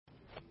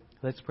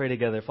Let's pray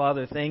together.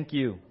 Father, thank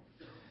you.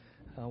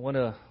 What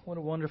a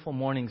wonderful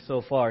morning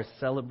so far,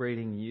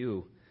 celebrating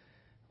you.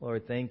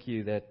 Lord, thank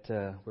you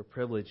that we're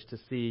privileged to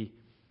see,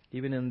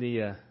 even in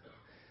the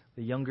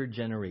younger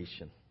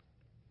generation,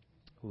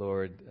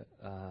 Lord,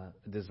 a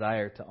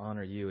desire to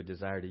honor you, a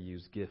desire to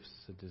use gifts,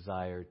 a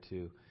desire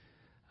to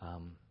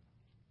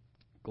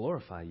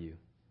glorify you.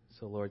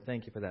 So, Lord,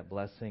 thank you for that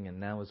blessing.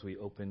 And now as we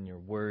open your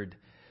word,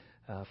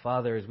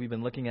 Father, as we've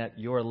been looking at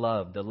your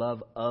love, the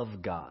love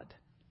of God,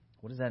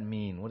 what does that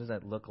mean? What does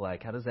that look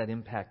like? How does that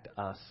impact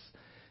us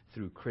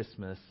through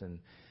Christmas and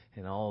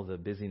all the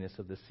busyness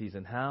of this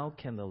season? How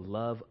can the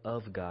love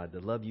of God, the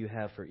love you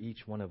have for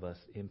each one of us,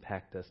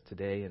 impact us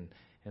today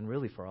and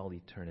really for all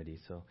eternity?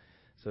 So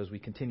as we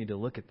continue to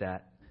look at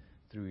that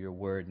through your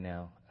word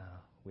now,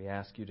 we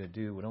ask you to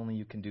do what only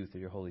you can do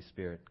through your Holy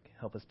Spirit.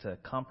 Help us to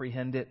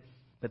comprehend it,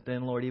 but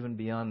then, Lord, even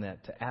beyond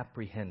that, to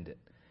apprehend it,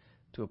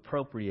 to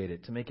appropriate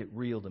it, to make it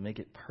real, to make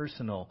it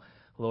personal,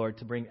 Lord,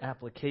 to bring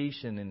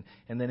application,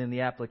 and then in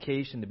the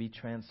application to be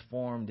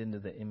transformed into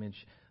the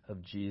image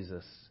of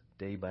Jesus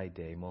day by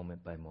day,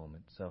 moment by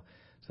moment. So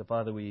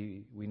Father,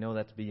 we know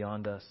that's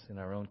beyond us in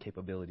our own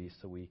capabilities,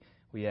 so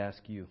we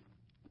ask you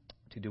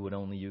to do what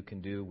only you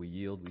can do. We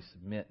yield, we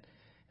submit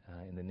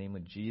in the name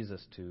of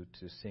Jesus to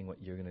sing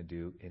what you're going to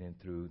do in and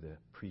through the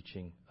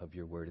preaching of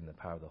your word and the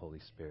power of the Holy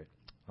Spirit.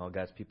 All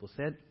God's people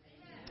said,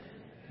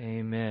 Amen.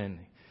 Amen.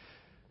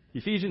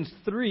 Ephesians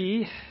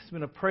 3 has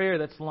been a prayer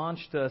that's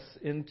launched us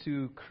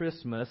into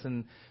Christmas.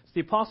 And it's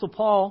the Apostle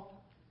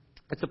Paul.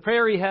 It's a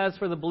prayer he has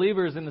for the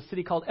believers in the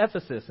city called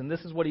Ephesus. And this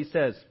is what he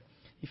says.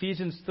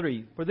 Ephesians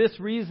 3. For this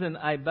reason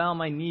I bow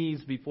my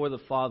knees before the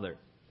Father,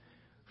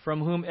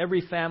 from whom every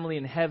family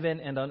in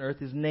heaven and on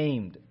earth is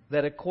named,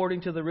 that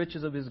according to the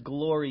riches of his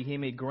glory he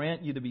may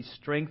grant you to be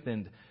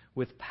strengthened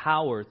with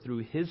power through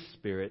his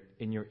Spirit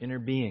in your inner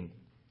being,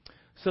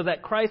 so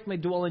that Christ may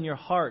dwell in your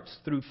hearts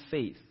through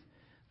faith,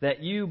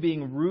 that you,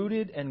 being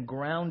rooted and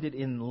grounded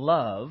in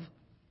love,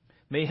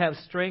 may have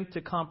strength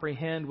to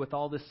comprehend with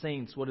all the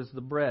saints what is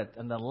the breadth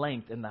and the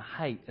length and the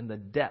height and the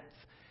depth,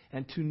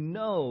 and to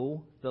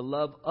know the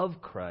love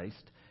of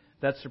Christ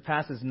that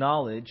surpasses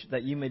knowledge,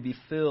 that you may be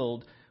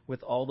filled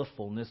with all the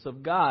fullness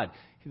of God.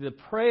 The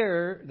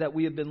prayer that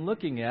we have been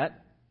looking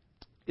at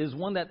is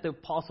one that the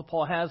Apostle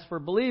Paul has for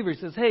believers.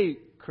 He says, hey,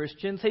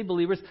 Christians, hey,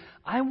 believers,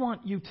 I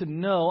want you to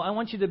know, I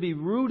want you to be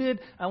rooted,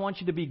 I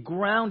want you to be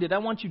grounded, I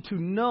want you to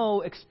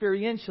know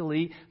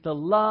experientially the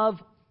love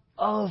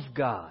of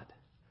God.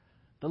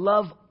 The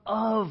love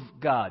of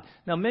God.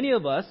 Now, many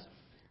of us,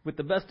 with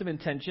the best of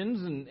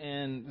intentions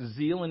and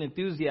zeal and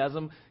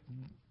enthusiasm,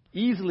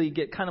 easily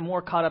get kind of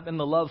more caught up in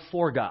the love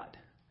for God.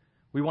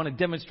 We want to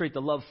demonstrate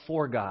the love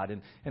for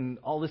God, and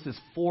all this is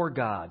for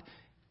God.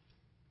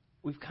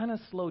 We've kind of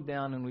slowed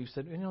down and we've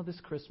said, this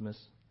Christmas,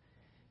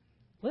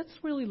 let's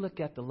really look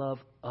at the love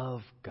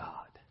of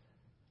God.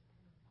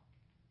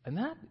 And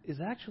that is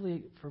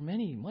actually, for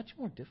many, much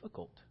more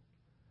difficult.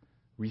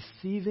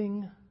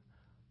 Receiving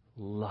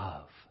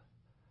love.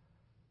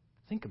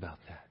 Think about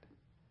that.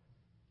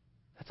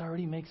 That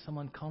already makes some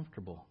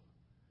uncomfortable.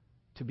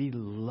 To be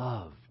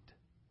loved.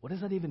 What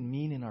does that even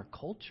mean in our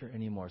culture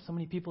anymore? So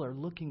many people are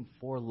looking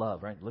for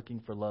love, right?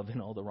 Looking for love in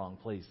all the wrong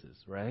places,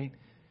 right?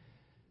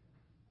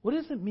 What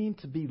does it mean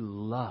to be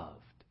loved?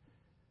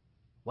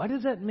 Why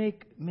does that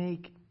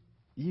make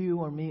you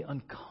or me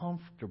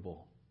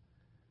uncomfortable?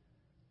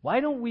 Why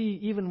don't we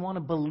even want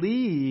to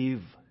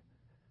believe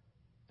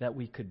that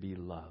we could be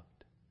loved?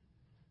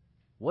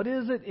 What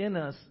is it in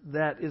us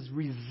that is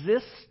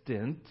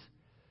resistant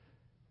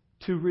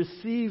to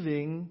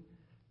receiving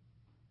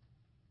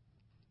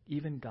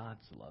even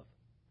God's love?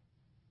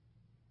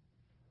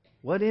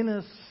 What in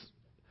us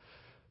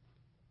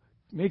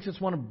makes us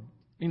want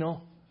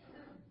to,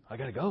 I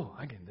got to go.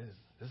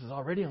 This is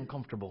already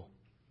uncomfortable.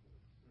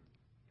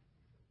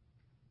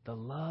 The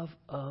love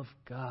of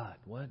God.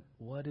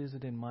 What is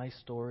it in my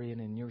story and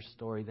in your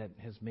story that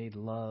has made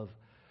love,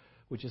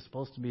 which is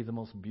supposed to be the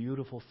most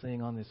beautiful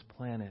thing on this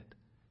planet,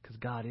 because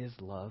God is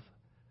love?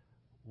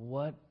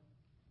 What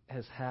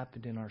has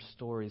happened in our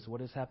stories?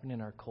 What has happened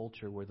in our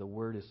culture where the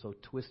word is so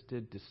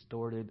twisted,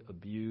 distorted,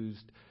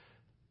 abused,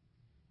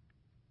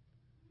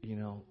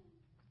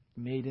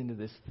 made into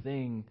this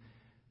thing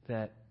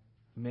that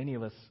many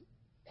of us,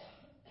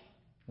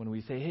 when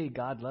we say, hey,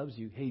 God loves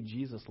you, hey,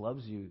 Jesus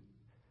loves you,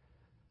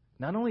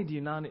 not only do you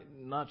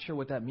not sure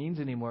what that means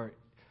anymore,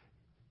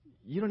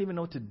 you don't even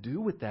know what to do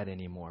with that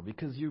anymore,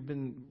 because you've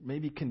been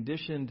maybe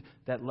conditioned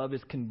that love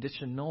is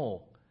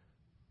conditional.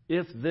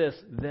 If this,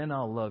 then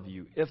I'll love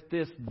you. If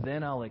this,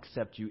 then I'll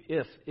accept you.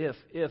 If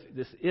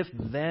this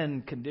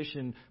if-then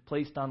condition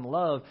placed on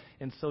love.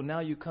 And so now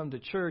you come to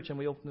church and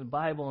we open the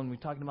Bible and we're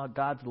talking about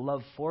God's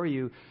love for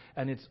you,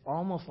 and it's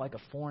almost like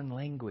a foreign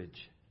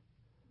language.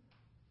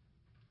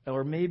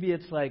 Or maybe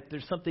it's like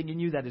there's something in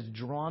you that is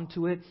drawn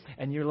to it,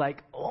 and you're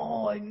like,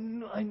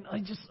 and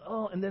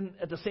then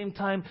at the same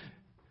time,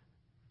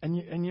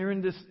 and you're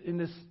in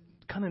this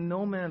kind of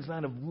no man's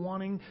land of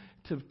wanting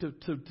to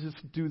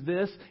just do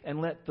this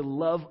and let the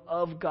love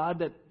of God,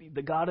 that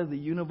the God of the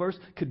universe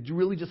could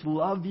really just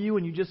love you,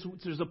 and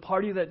there's a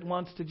party that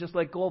wants to just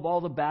let go of all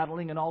the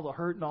battling and all the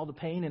hurt and all the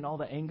pain and all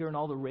the anger and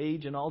all the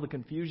rage and all the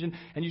confusion,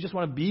 and you just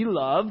want to be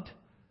loved.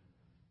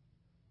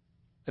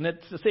 And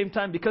at the same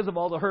time, because of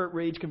all the hurt,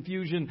 rage,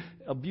 confusion,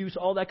 abuse,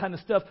 all that kind of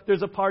stuff,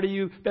 there's a part of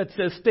you that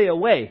says, stay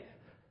away.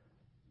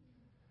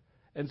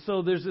 And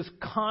so there's this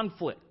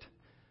conflict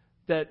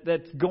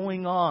that's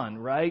going on,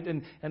 right?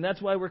 And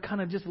that's why we're kind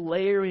of just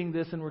layering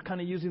this, and we're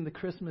kind of using the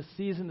Christmas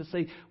season to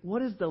say, what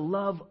does the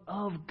love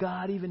of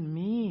God even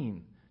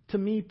mean to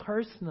me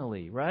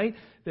personally, right?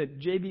 That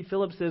J.B.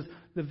 Phillips says,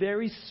 the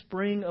very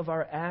spring of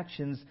our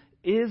actions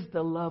is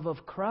the love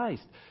of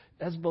Christ.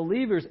 As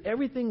believers,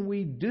 everything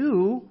we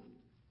do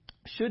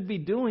should be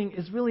doing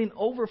is really an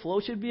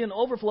overflow, should be an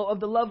overflow of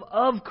the love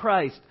of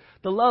Christ,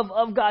 the love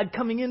of God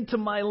coming into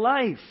my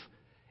life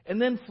and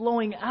then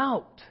flowing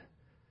out.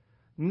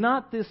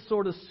 Not this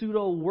sort of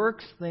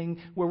pseudo-works thing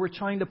where we're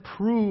trying to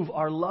prove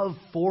our love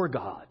for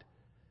God.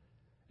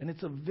 And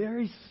it's a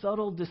very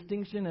subtle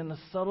distinction and a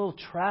subtle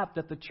trap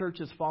that the church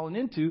has fallen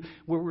into,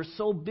 where we're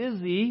so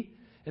busy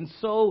and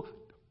so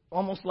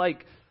almost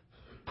like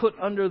put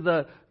under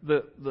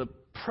the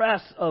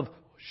press of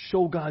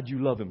show God you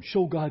love Him,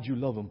 show God you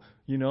love Him,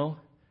 you know?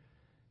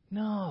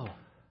 No.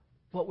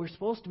 What we're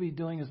supposed to be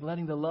doing is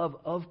letting the love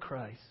of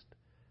Christ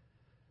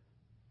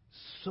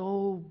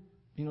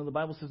the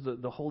Bible says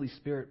the Holy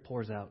Spirit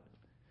pours out.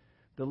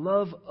 The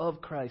love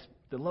of Christ,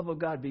 the love of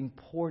God being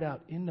poured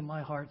out into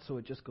my heart, so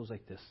it just goes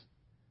like this.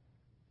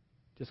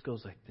 Just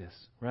goes like this,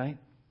 right?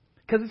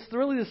 Because it's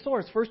really the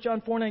source. 1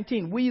 John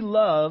 4:19. We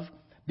love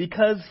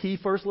because He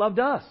first loved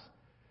us.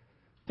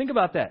 Think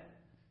about that.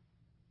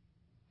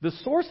 The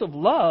source of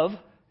love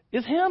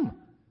is Him.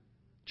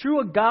 True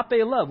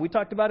agape love. We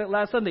talked about it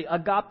last Sunday.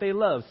 Agape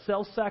love,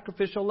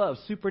 self-sacrificial love,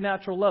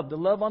 supernatural love, the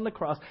love on the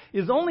cross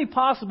is only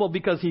possible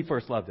because He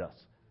first loved us.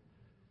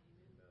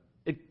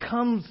 It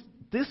comes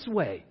this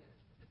way.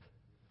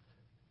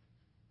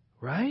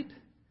 Right?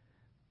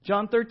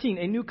 John 13,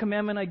 a new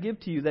commandment I give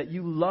to you, that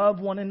you love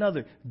one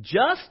another.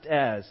 Just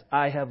as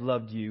I have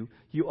loved you,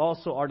 you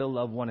also are to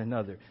love one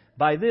another.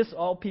 By this,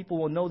 all people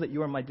will know that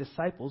you are my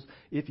disciples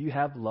if you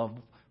have love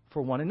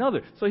for one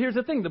another. So here's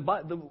the thing.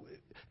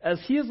 As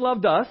He has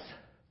loved us,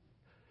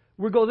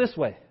 we go this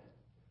way.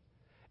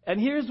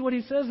 And here's what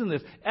He says in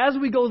this. As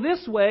we go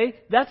this way,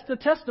 that's the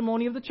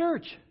testimony of the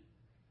church.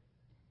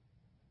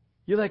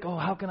 You're like, oh,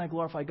 how can I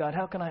glorify God?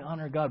 How can I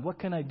honor God? What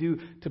can I do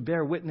to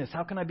bear witness?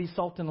 How can I be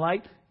salt and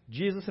light?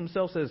 Jesus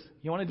Himself says,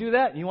 you want to do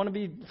that? You want to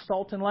be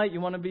salt and light?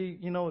 You want to be,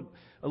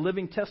 a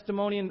living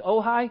testimony in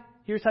Ojai?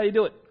 Here's how you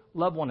do it.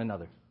 Love one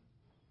another.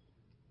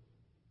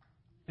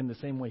 In the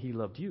same way He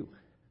loved you.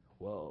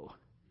 Whoa.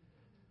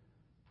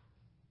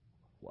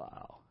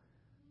 Wow.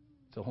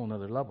 It's a whole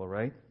other level,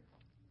 right?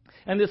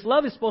 And this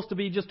love is supposed to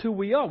be just who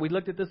we are. We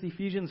looked at this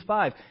Ephesians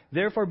 5.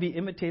 Therefore be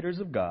imitators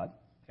of God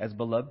as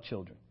beloved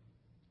children,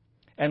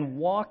 and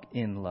walk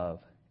in love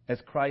as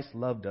Christ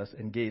loved us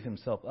and gave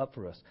Himself up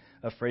for us,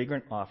 a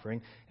fragrant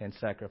offering and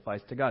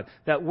sacrifice to God.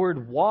 That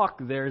word walk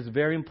there is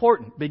very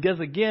important because,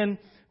 again,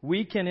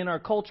 we can in our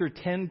culture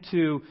tend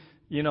to,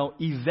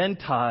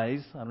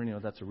 eventize, I don't even know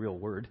if that's a real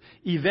word,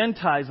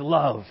 eventize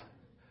love.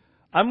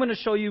 I'm going to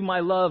show you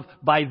my love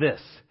by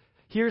this.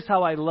 Here's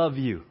how I love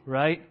you,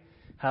 right?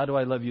 How do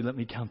I love you? Let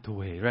me count the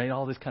way, right?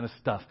 All this kind of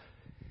stuff.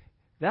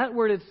 That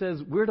word, it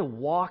says we're to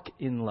walk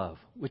in love,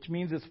 which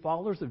means as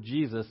followers of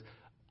Jesus,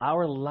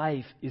 our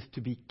life is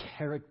to be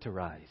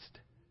characterized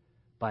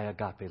by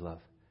agape love.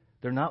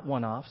 They're not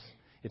one-offs.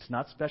 It's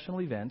not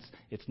special events.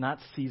 It's not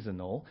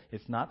seasonal.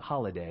 It's not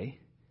holiday.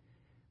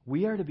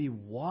 We are to be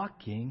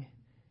walking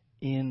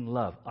in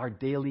love. Our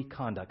daily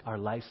conduct, our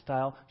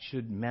lifestyle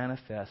should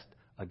manifest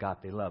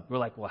agape love. We're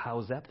like, well, how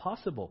is that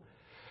possible?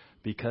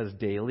 Because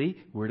daily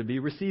we're to be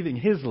receiving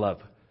His love.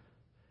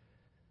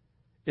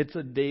 It's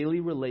a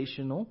daily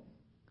relational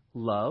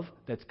love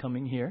that's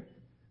coming here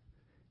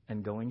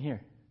and going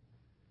here.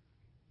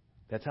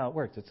 That's how it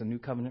works. It's a new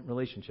covenant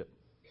relationship.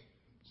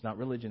 It's not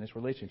religion, it's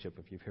relationship,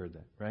 if you've heard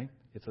that, right?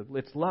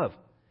 It's love.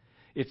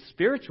 It's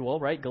spiritual,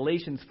 right?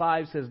 Galatians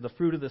 5 says the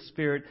fruit of the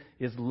Spirit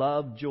is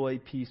love, joy,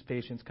 peace,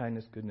 patience,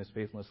 kindness, goodness,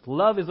 faithfulness.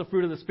 Love is a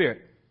fruit of the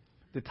Spirit.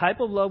 The type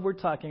of love we're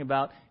talking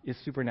about is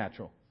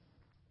supernatural.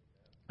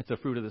 It's a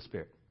fruit of the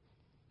Spirit.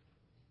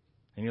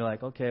 And you're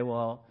like, okay,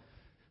 well,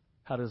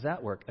 how does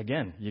that work?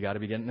 Again, you got to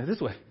be getting it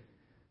this way.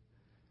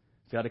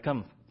 It's got to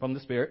come from the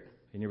Spirit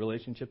in your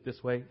relationship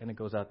this way, and it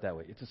goes out that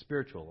way. It's a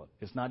spiritual love.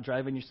 It's not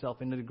driving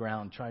yourself into the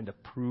ground trying to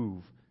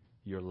prove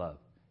your love.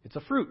 It's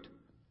a fruit.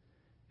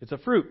 It's a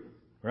fruit,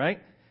 right?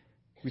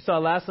 We saw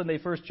last Sunday,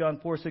 1 John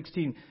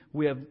 4:16.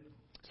 We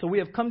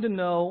have come to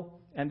know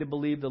and to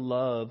believe the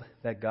love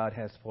that God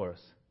has for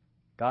us.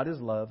 God is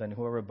love, and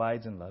whoever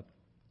abides in love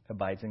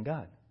abides in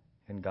God,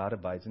 and God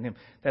abides in him.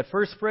 That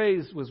first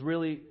phrase was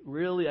really,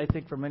 really, I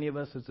think for many of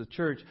us as a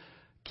church,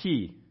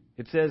 key.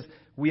 It says,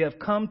 we have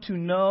come to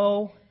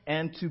know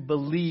and to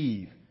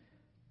believe.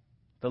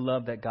 the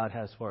love that God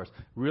has for us.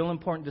 Real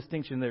important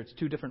distinction there. It's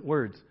two different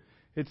words.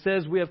 It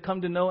says we have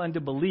come to know and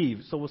to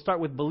believe. So we'll start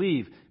with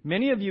believe.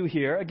 Many of you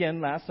here,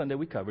 again, last Sunday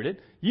we covered it.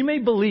 You may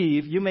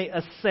believe, you may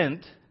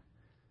assent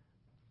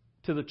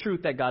to the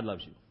truth that God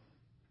loves you.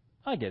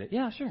 I get it.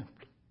 Yeah, sure.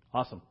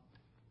 Awesome.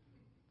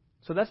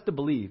 So that's the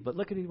believe. But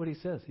look at what he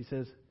says. He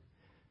says,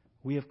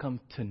 we have come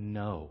to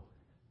know.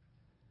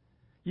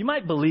 You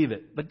might believe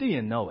it, but do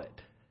you know it?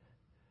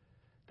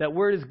 That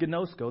word is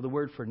gnosko. The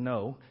word for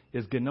know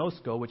is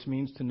gnosko, which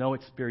means to know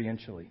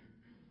experientially.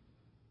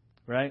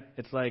 Right?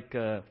 It's like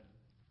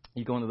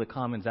you go into the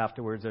Commons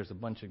afterwards, there's a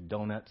bunch of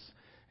donuts,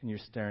 and you're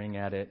staring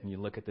at it, and you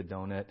look at the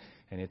donut,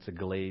 and it's a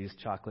glaze,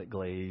 chocolate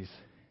glaze,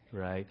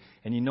 right?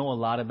 And you know a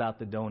lot about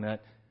the donut,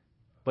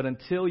 but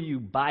until you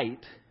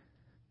bite,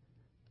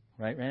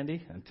 right,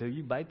 Randy? Until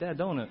you bite that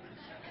donut,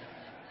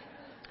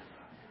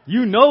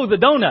 you know the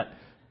donut,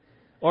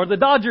 or the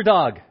Dodger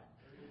dog,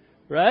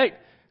 right?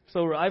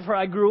 So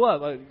I grew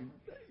up.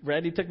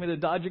 Randy took me to the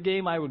Dodger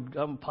game. I'm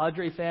a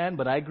Padre fan,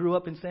 but I grew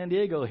up in San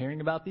Diego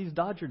hearing about these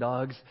Dodger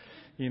dogs,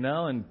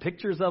 and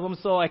pictures of them.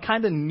 So I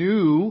kind of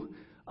knew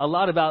a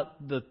lot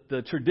about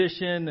the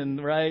tradition,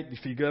 and right,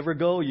 if you ever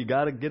go, you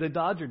got to get a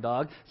Dodger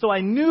dog. So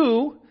I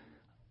knew,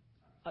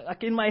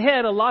 like in my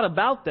head, a lot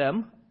about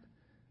them.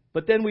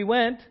 But then we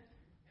went,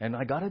 and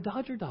I got a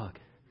Dodger dog.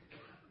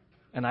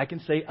 And I can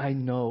say, I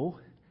know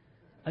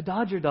a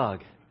Dodger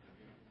dog.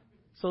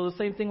 So the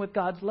same thing with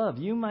God's love.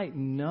 You might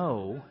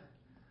know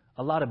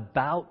a lot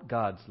about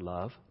God's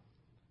love,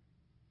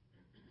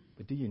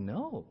 but do you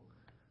know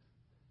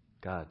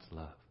God's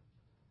love?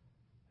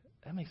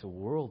 That makes a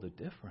world of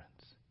difference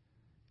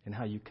in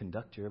how you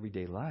conduct your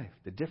everyday life.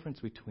 The difference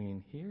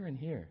between here and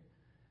here,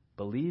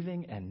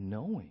 believing and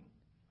knowing,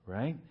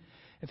 right?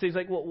 And so he's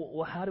like,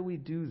 well, how do we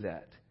do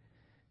that?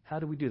 How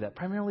do we do that?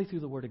 Primarily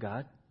through the Word of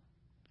God,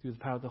 through the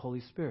power of the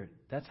Holy Spirit.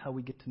 That's how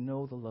we get to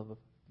know the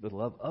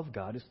love of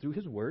God is through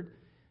His Word.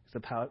 It's the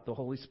power, the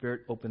Holy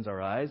Spirit opens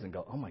our eyes and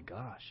go, oh my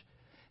gosh.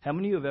 How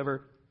many of you have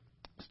ever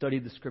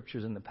studied the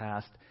Scriptures in the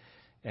past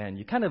and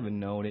you kind of have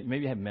known it,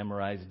 maybe have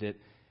memorized it?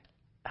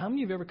 How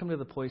many of you have ever come to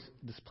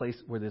this place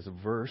where this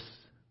verse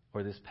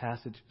or this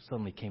passage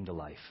suddenly came to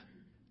life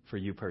for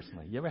you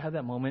personally? You ever had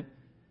that moment?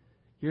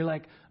 You're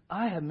like,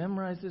 I have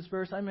memorized this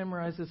verse. I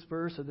memorized this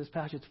verse or this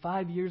passage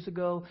 5 years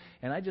ago,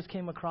 and I just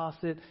came across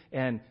it,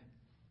 and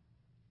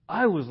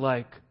I was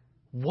like,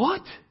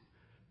 what?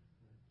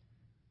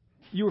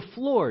 You were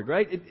floored,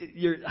 right?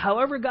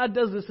 However God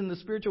does this in the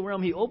spiritual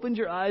realm, He opens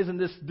your eyes, and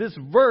this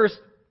verse,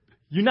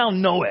 you now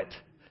know it.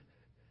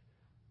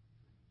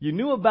 You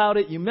knew about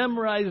it, you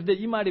memorized it,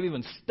 you might have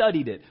even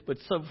studied it. But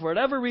so for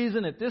whatever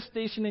reason, at this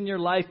station in your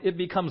life, it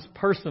becomes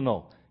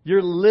personal.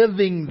 You're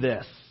living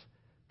this.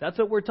 That's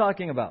what we're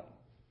talking about.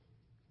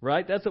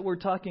 Right? That's what we're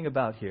talking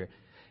about here.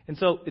 And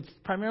so it's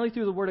primarily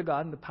through the Word of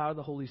God and the power of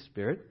the Holy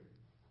Spirit.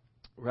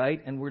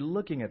 Right? And we're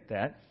looking at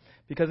that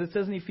because it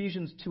says in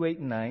Ephesians 2:8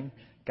 and 9,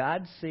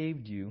 God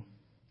saved you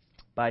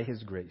by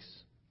His grace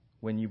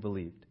when you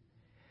believed.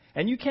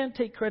 And you can't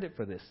take credit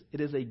for this.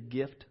 It is a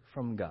gift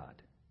from God.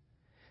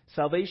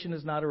 Salvation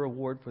is not a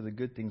reward for the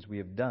good things we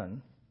have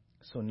done,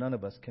 so none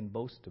of us can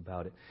boast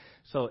about it.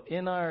 So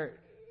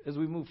as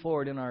we move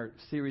forward in our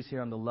series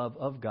here on the love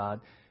of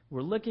God,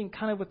 we're looking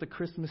kind of with the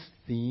Christmas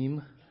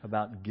theme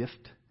about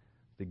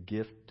the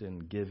gift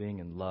and giving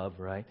and love,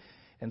 right?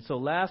 And so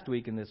last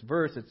week in this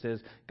verse it says,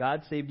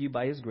 God saved you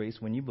by His grace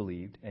when you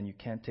believed, and you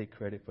can't take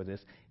credit for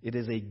this. It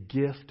is a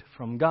gift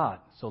from God.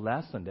 So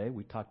last Sunday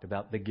we talked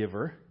about the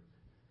giver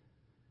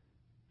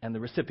and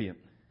the recipient.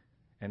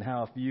 And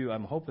how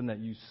I'm hoping that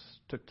you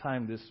took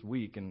time this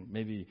week and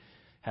maybe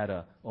had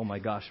a oh my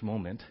gosh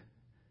moment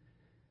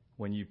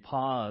when you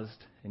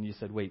paused and you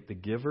said, wait, the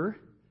giver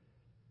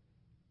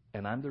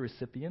and I'm the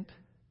recipient?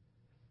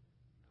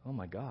 Oh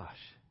my gosh,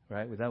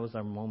 right? Well, that was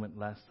our moment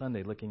last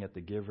Sunday, looking at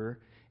the giver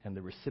and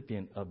the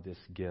recipient of this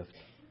gift.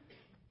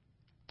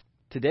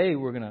 Today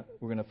we're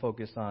gonna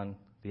focus on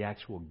the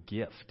actual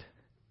gift.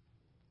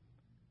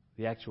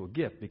 The actual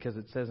gift, because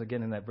it says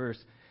again in that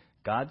verse,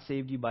 God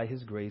saved you by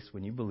His grace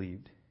when you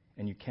believed,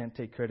 and you can't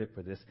take credit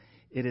for this.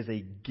 It is a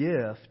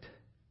gift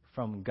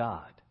from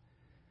God.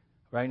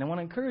 Right? And I want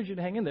to encourage you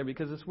to hang in there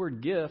because this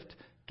word gift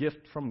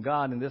from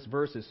God in this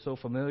verse is so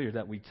familiar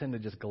that we tend to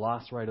just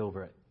gloss right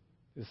over it.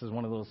 This is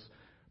one of those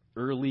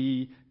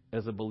early,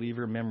 as a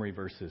believer, memory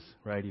verses,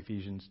 right?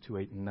 Ephesians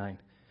 2:8 and 9.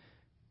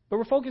 But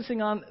we're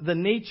focusing on the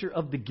nature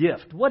of the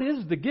gift. What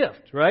is the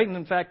gift, right? And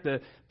in fact,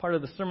 the part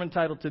of the sermon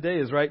title today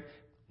is, right,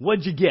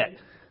 what'd you get?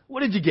 What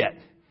did you get?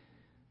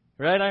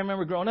 Right? I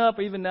remember growing up,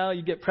 even now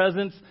you get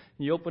presents,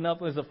 you open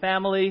up as a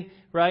family,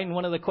 right? And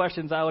one of the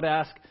questions I would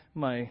ask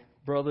my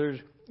brothers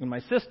and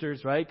my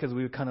sisters, right? Because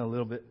we were kind of a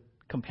little bit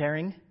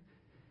comparing,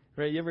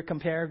 right? You ever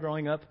compare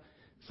growing up?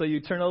 So you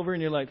turn over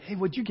and you're like, hey,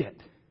 what'd you get?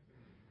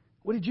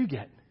 What did you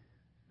get?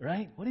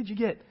 Right? What did you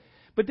get?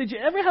 But did you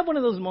ever have one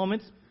of those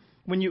moments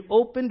when you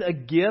opened a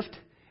gift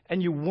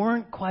and you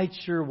weren't quite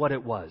sure what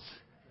it was?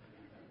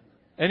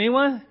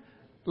 Anyone?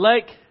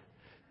 Like,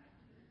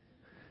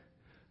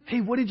 hey,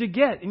 what did you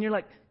get? And you're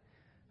like,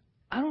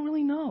 I don't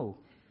really know.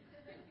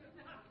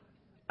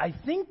 I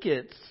think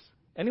it's,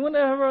 anyone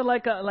ever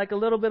like a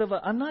little bit of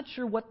a, I'm not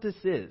sure what this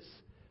is,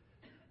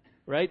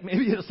 right?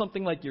 Maybe it's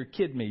something like your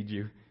kid made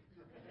you.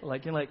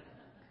 Like, you're like,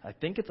 I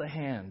think it's a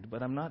hand,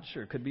 but I'm not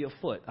sure. It could be a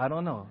foot. I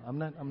don't know.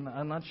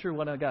 I'm not sure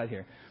what I got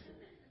here.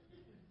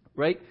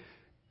 Right?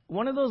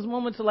 One of those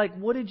moments of like,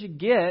 what did you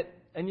get?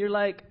 And you're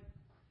like,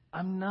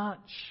 I'm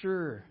not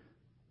sure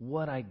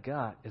what I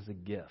got as a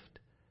gift.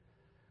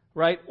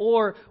 Right?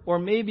 Or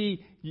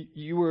maybe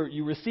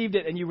you received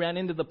it and you ran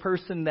into the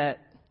person that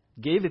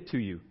gave it to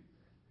you.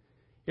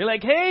 You're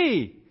like,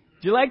 hey,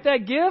 do you like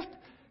that gift?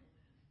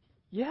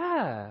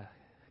 Yeah.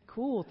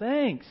 Cool,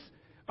 thanks.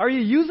 Are you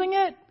using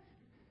it?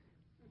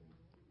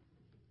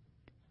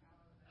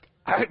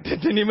 I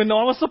didn't even know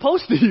I was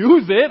supposed to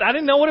use it. I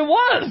didn't know what it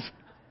was.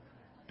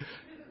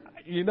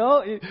 You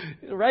know,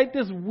 right?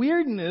 This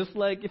weirdness,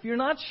 like if you're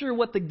not sure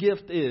what the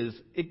gift is,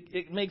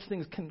 it makes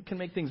things can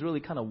make things really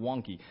kind of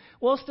wonky.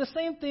 Well, it's the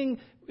same thing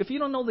if you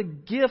don't know the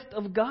gift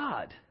of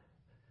God.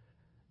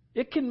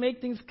 It can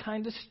make things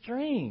kind of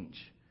strange,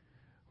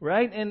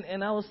 right?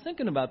 And I was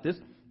thinking about this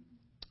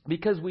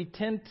because we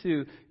tend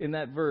to, in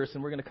that verse,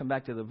 and we're going to come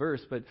back to the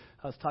verse, but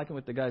I was talking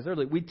with the guys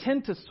earlier, we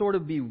tend to sort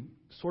of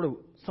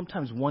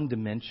sometimes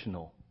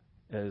one-dimensional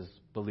as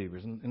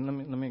believers. And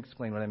let me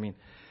explain what I mean.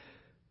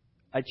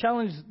 I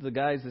challenged the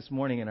guys this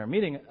morning in our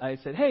meeting. I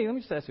said, hey, let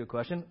me just ask you a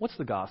question. What's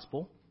the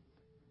gospel?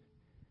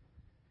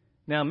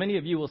 Now, many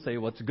of you will say,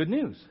 well, it's good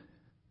news,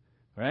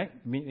 right?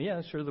 I mean,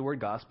 yeah, sure, the word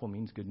gospel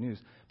means good news.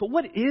 But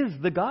what is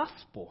the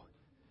gospel?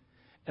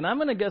 And I'm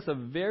going to guess a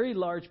very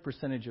large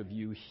percentage of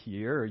you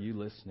here, or you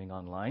listening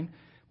online,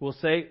 will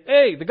say,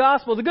 hey, the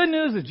gospel, the good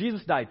news is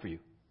Jesus died for you.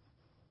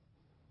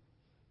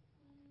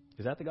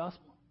 Is that the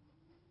gospel?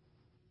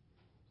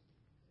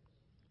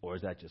 Or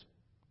is that just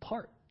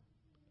part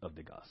of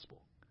the gospel?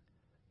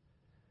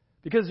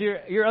 Because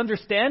your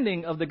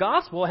understanding of the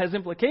gospel has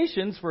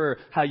implications for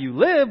how you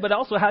live, but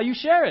also how you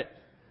share it.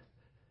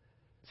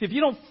 See, if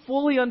you don't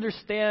fully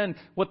understand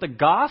what the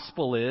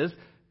gospel is,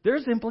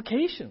 there's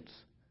implications.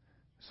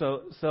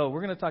 So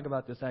we're going to talk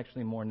about this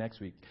actually more next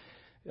week.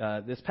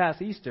 This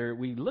past Easter,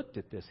 we looked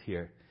at this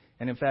here.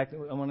 And in fact,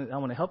 I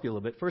want to help you a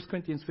little bit. 1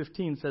 Corinthians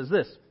 15 says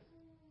this.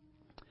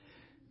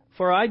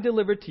 For I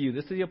delivered to you,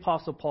 this is the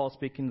Apostle Paul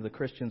speaking to the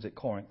Christians at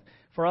Corinth.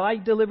 For I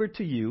delivered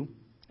to you,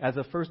 as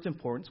of first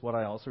importance, what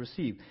I also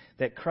received,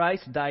 that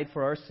Christ died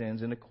for our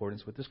sins in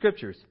accordance with the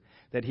Scriptures,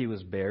 that he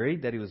was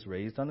buried, that he was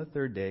raised on the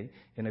third day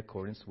in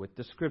accordance with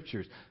the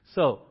Scriptures.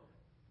 So,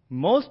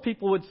 most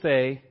people would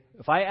say,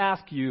 if I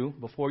ask you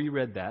before you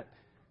read that,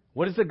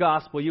 what is the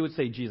gospel? You would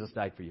say Jesus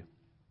died for you.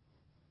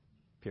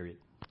 Period.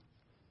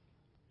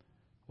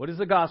 What is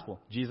the gospel?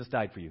 Jesus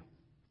died for you.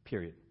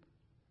 Period.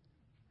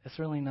 That's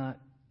really not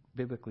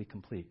biblically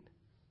complete.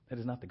 That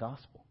is not the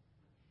gospel.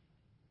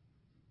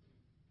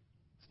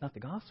 It's not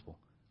the gospel.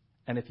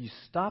 And if you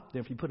stop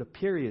there, if you put a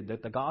period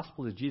that the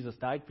gospel is Jesus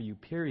died for you,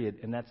 period,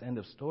 and that's end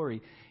of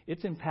story,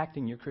 it's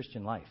impacting your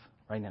Christian life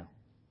right now.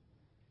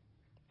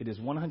 It is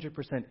 100%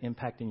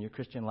 impacting your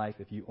Christian life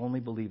if you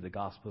only believe the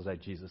gospel is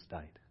that Jesus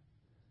died.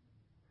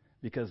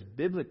 Because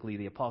biblically,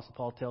 the Apostle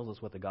Paul tells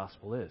us what the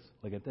gospel is.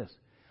 Look at this.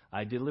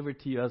 I delivered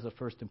to you as of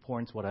first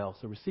importance what I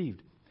also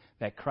received.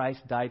 That Christ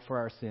died for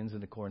our sins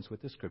in accordance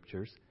with the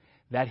Scriptures.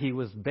 That he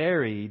was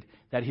buried.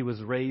 That he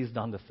was raised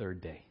on the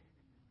third day.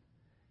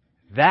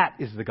 That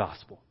is the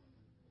gospel.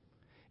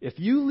 If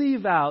you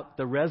leave out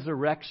the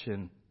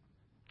resurrection,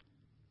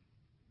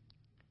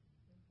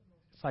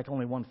 it's like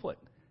only 1 foot.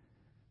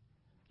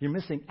 You're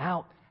missing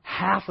out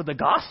half of the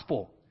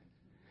gospel.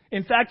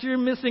 In fact, you're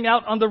missing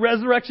out on the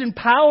resurrection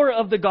power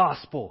of the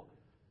gospel.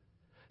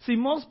 See,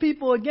 most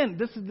people, again,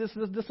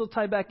 this will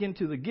tie back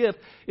into the gift.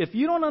 If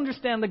you don't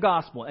understand the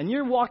gospel and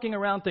you're walking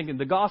around thinking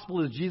the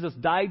gospel is Jesus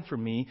died for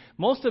me,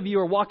 most of you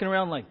are walking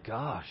around like,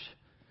 gosh,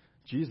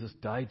 Jesus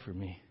died for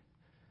me.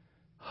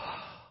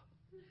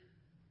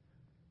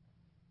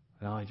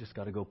 Now I just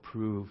got to go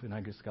prove and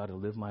I just got to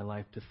live my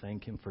life to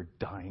thank him for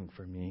dying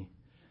for me.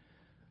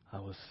 I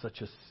was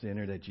such a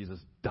sinner that Jesus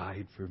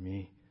died for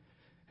me.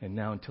 And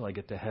now until I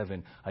get to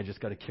heaven, I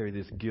just got to carry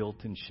this guilt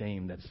and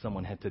shame that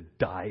someone had to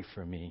die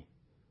for me.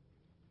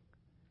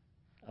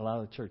 A lot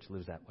of the church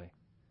lives that way.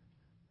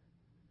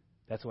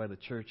 That's why the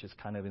church is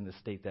kind of in the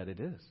state that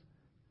it is.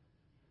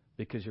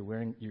 Because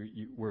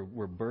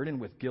we're burdened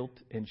with guilt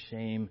and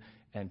shame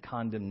and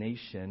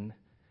condemnation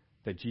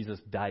that Jesus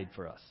died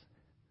for us.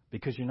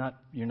 Because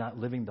you're not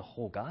living the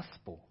whole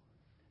gospel.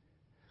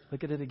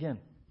 Look at it again.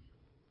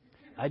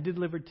 I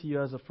delivered to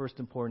you as of first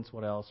importance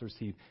what I also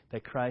received,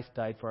 that Christ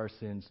died for our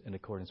sins in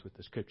accordance with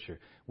the Scripture.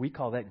 We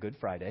call that Good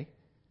Friday.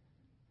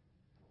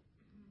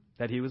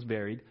 That he was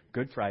buried,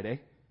 Good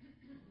Friday.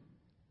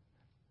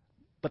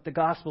 But the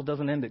gospel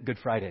doesn't end at Good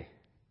Friday.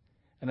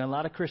 And a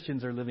lot of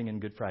Christians are living in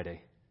Good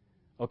Friday.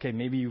 Okay,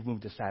 maybe you've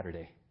moved to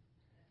Saturday.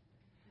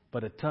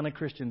 But a ton of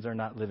Christians are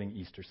not living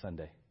Easter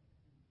Sunday.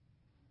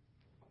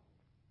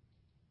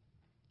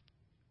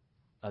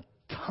 A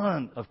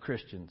ton of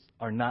Christians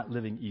are not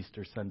living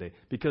Easter Sunday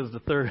because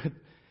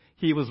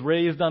he was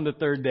raised on the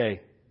third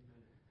day.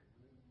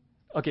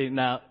 Okay,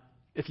 now,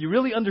 If you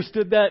really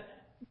understood that,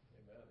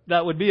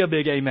 that would be a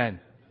big amen.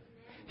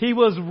 He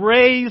was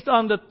raised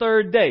on the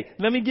third day.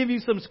 Let me give you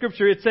some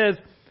scripture. It says,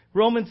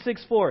 Romans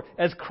 6:4,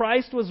 as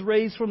Christ was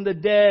raised from the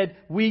dead,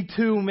 we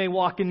too may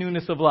walk in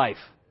newness of life.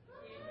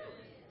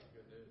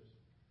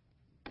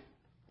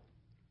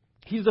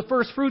 He's the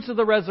first fruits of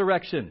the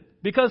resurrection.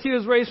 Because he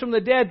was raised from the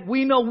dead,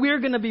 we know we're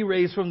going to be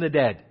raised from the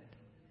dead.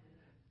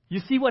 You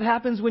see what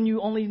happens when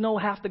you only know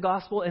half the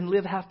gospel and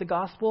live half the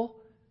gospel?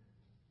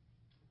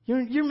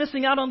 You're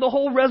missing out on the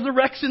whole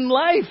resurrection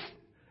life.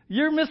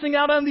 You're missing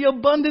out on the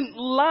abundant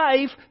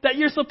life that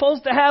you're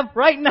supposed to have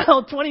right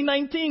now,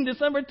 2019,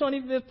 December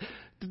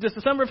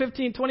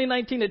 15,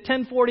 2019 at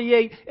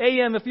 10:48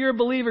 a.m. If you're a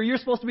believer, you're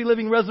supposed to be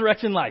living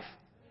resurrection life.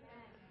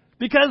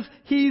 Because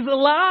he's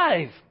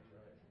alive.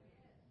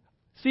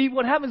 See,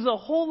 what happens is a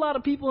whole lot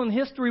of people in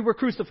history were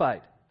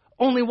crucified.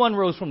 Only one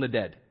rose from the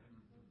dead.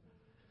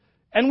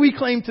 And we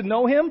claim to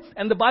know him,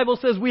 and the Bible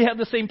says we have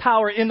the same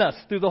power in us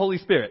through the Holy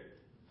Spirit.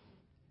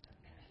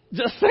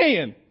 Just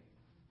saying.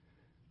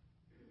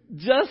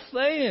 Just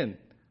saying.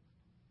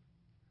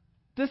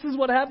 This is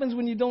what happens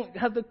when you don't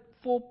have the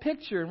full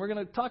picture. And we're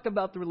going to talk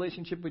about the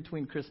relationship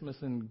between Christmas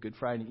and Good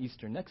Friday and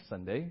Easter next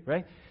Sunday,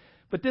 right?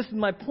 But this is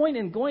my point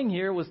in going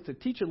here was to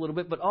teach a little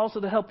bit, but also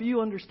to help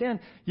you understand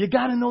you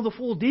got to know the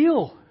full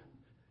deal.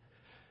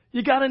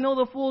 You got to know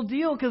the full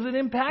deal because it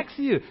impacts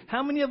you.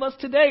 How many of us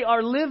today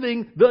are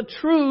living the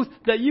truth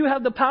that you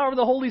have the power of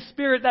the Holy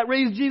Spirit that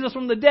raised Jesus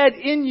from the dead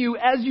in you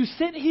as you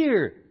sit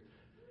here?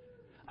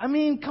 I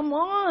mean, come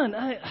on.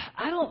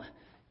 I don't.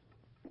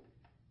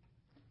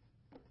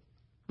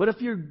 But if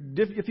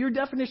your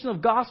definition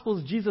of gospel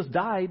is Jesus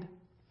died,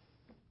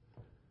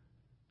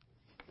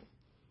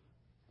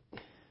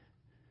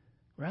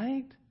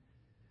 right?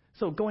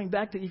 So going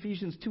back to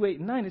Ephesians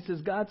 2:8-9, it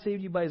says, God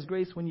saved you by His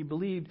grace when you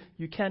believed.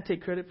 You can't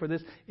take credit for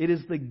this. It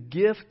is the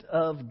gift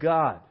of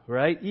God,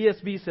 right?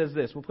 ESV says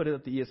this. We'll put it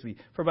up to ESV.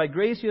 For by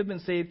grace you have been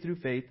saved through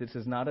faith. This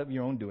is not of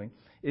your own doing.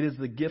 It is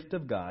the gift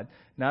of God,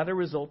 not a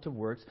result of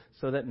works,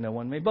 so that no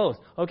one may boast.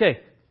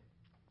 Okay.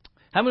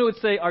 How many would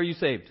say, are you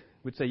saved?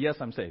 Would say, yes,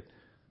 I'm saved.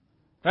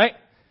 Right?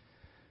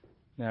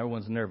 Now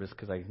everyone's nervous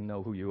because I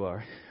know who you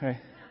are. Right?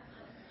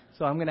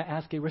 So I'm going to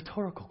ask a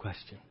rhetorical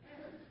question.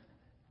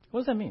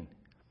 What does that mean?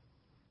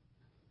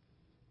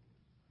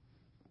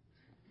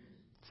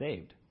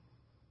 Saved.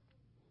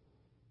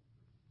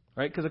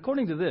 Right? Because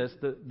according to this,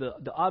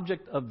 the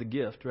object of the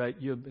gift, right?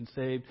 You have been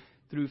saved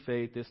through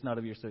faith. It's not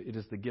of your, it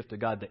is the gift of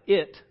God. The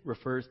it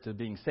refers to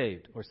being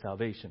saved or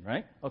salvation,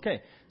 right?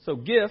 Okay. So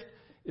gift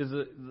is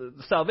the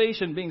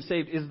salvation, being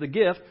saved is the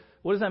gift.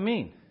 What does that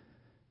mean?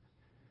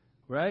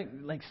 Right?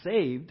 Like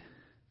saved.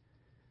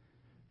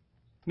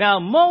 Now,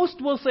 most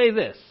will say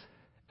this,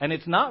 and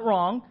it's not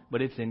wrong,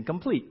 but it's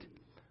incomplete.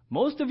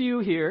 Most of you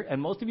here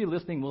and most of you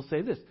listening will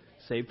say this,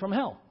 saved from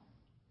hell.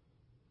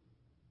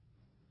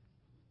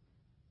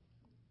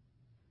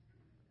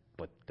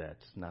 But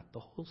that's not the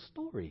whole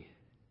story.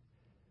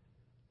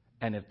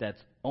 And if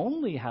that's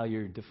only how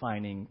you're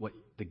defining what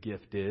the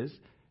gift is,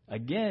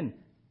 again,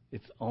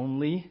 it's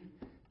only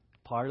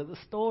part of the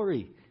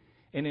story.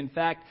 And in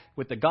fact,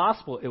 with the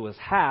gospel, it was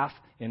half.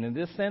 And in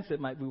this sense, it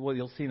might be, well,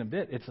 you'll see in a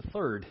bit, it's a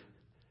third.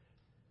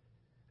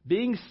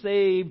 Being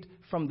saved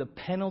from the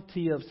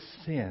penalty of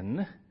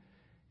sin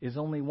is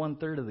only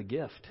 1/3 of the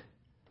gift.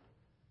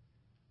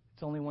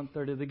 It's only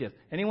 1/3 of the gift.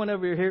 Anyone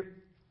over here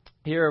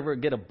ever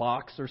get a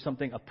box or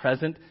something, a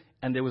present,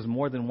 and there was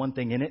more than one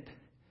thing in it?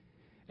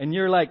 And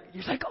you're like,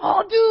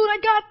 oh, dude, I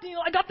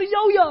got the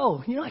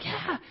yo-yo. You're like,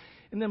 yeah.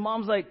 And then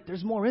mom's like,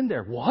 there's more in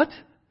there. What?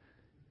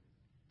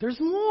 There's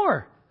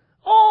more.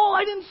 Oh,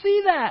 I didn't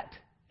see that.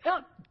 Yeah.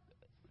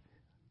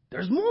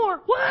 There's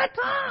more. What?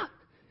 Ah.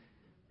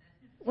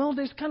 Well,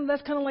 that's kind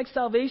of like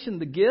salvation,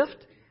 the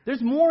gift.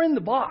 There's more in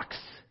the box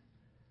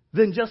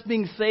than just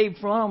being saved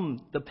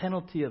from the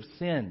penalty of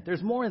sin.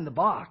 There's more in the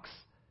box.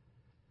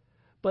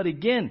 But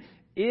again,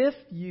 if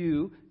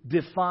you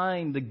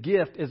define the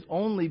gift as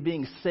only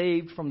being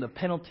saved from the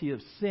penalty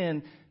of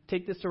sin,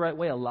 take this the right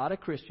way. A lot of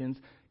Christians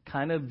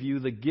kind of view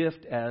the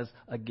gift as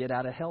a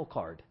get-out-of-hell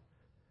card.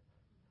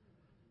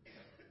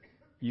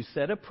 You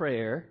said a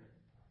prayer,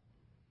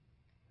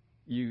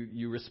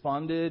 you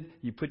responded,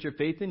 you put your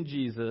faith in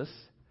Jesus,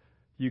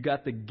 you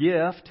got the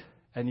gift,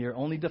 and you're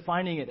only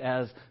defining it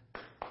as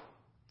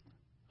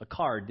a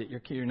card that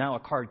you're now a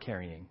card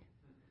carrying.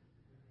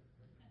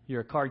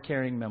 You're a card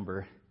carrying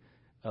member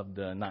of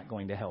the not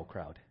going to hell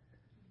crowd.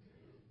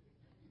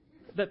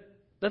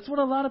 That's what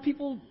a lot of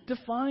people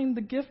define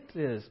the gift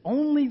as.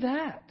 Only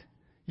that.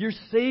 You're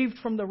saved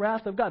from the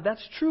wrath of God.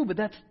 That's true, but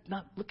that's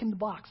not, look in the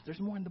box. There's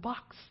more in the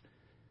box.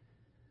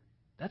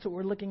 That's what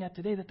we're looking at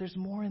today, that there's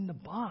more in the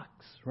box,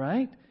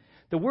 right?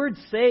 The word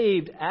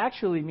saved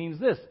actually means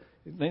this.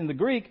 In the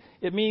Greek,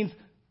 it means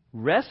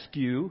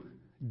rescue,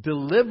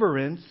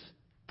 deliverance,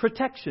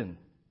 protection.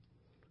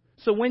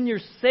 So when you're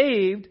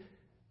saved,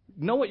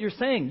 know what you're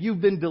saying. You've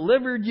been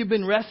delivered, you've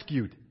been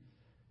rescued.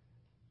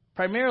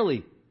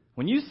 Primarily,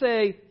 when you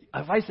say,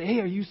 if I say, hey,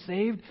 are you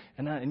saved?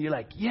 And you're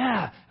like,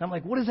 yeah. And I'm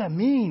like, what does that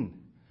mean?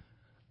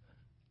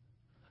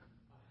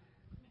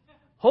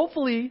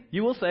 hopefully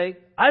you will say,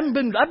 I've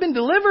been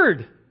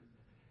delivered.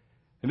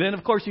 And then,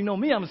 of course, you know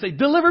me, I'm going to say,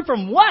 delivered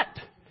from what?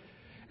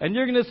 And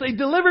you're going to say,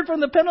 delivered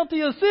from the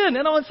penalty of sin.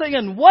 And I'm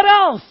saying, what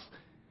else?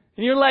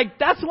 And you're like,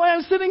 that's why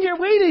I'm sitting here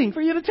waiting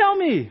for you to tell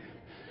me.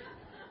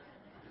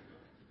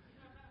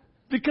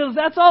 Because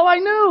that's all I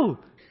knew.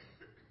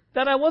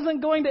 That I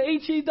wasn't going to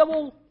HE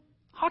double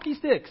hockey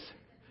sticks.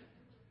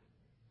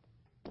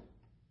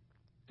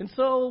 And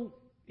so,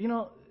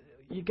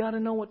 you got to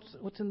know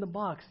what's in the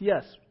box.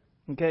 Yes.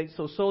 Okay,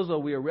 so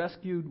sozo, we are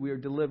rescued, we are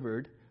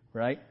delivered,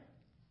 right?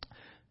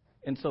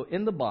 And so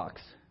in the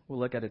box, we'll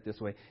look at it this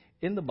way.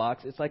 In the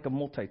box, it's like a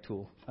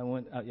multi-tool. I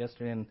went out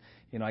yesterday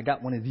and, I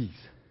got one of these.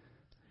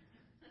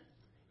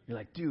 You're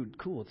like, dude,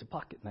 cool, it's a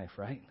pocket knife,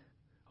 right?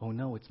 Oh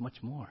no, it's much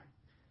more.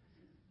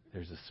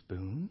 There's a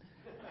spoon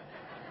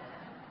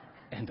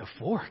and a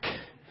fork.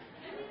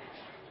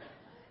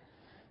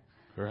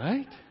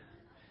 Right?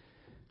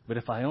 But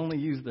if I only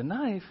use the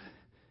knife,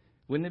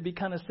 wouldn't it be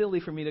kind of silly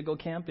for me to go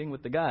camping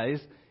with the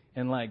guys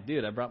and like,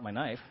 dude, I brought my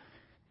knife.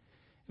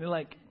 And they're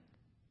like,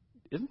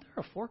 isn't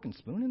there a fork and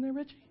spoon in there,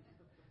 Richie?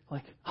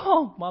 Like,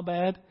 oh, my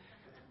bad.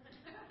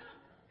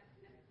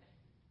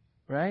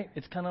 Right?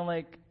 It's kind of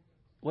like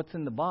what's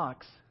in the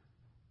box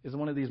is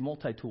one of these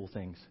multi-tool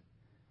things.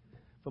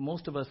 But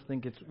most of us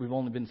think we've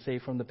only been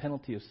saved from the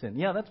penalty of sin.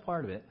 Yeah, that's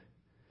part of it.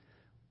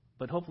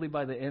 But hopefully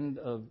by the end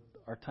of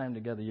our time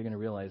together, you're going to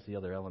realize the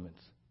other elements,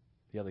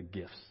 the other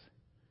gifts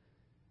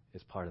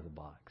is part of the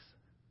box.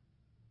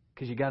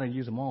 Because you got to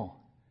use them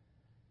all.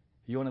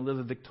 If you want to live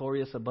a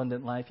victorious,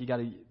 abundant life, you got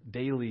to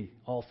daily,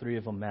 all three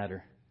of them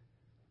matter.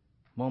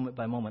 Moment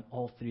by moment,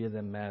 all three of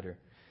them matter.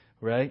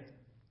 Right?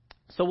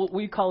 So what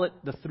we call it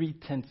the three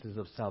tenses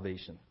of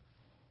salvation.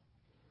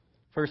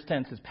 First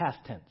tense is past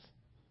tense.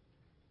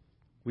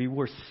 We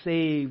were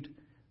saved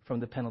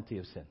from the penalty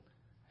of sin.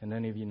 And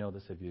any of you know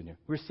this if you're new.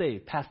 We're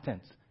saved, past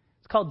tense.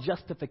 It's called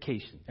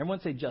justification. Everyone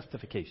say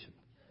justification.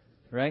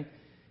 Right?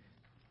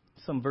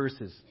 Some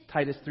verses.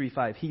 Titus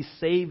 3:5. He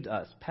saved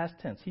us. Past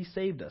tense. He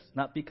saved us.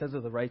 Not because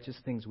of the righteous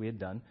things we had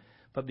done,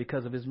 but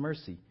because of His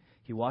mercy.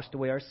 He washed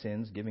away our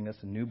sins, giving us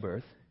a new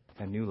birth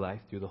and new life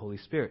through the Holy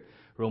Spirit.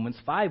 Romans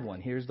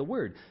 5:1. Here's the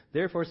word.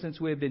 Therefore,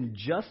 since we have been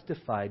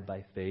justified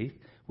by faith,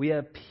 we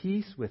have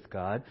peace with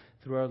God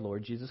through our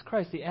Lord Jesus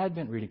Christ. The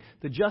Advent reading.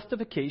 The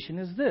justification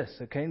is this,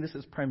 okay? This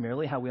is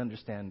primarily how we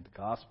understand the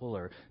gospel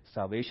or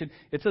salvation.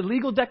 It's a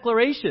legal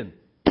declaration.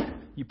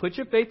 You put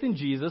your faith in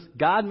Jesus.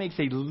 God makes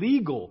a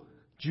legal,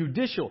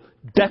 judicial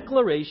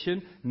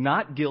declaration,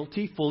 not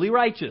guilty, fully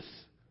righteous.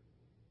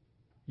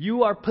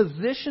 You are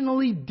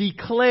positionally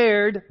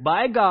declared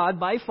by God,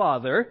 by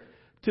Father,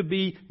 to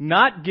be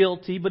not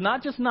guilty, but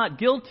not just not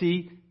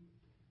guilty,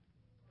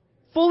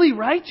 fully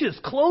righteous,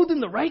 clothed in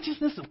the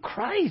righteousness of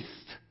Christ.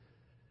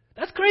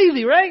 That's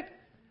crazy, right?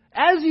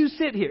 As you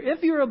sit here,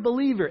 if you're a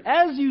believer,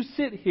 as you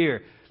sit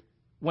here,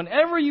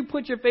 whenever you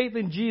put your faith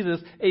in Jesus,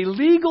 a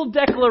legal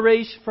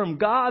declaration from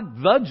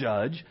God, the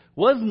judge,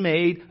 was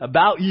made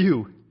about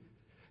you.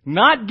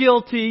 Not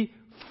guilty,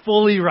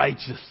 fully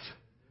righteous.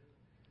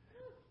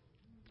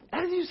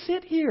 As you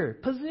sit here,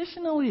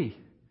 positionally,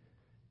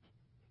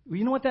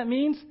 you know what that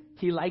means?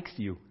 He likes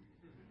you.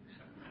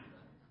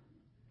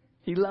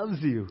 He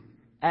loves you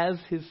as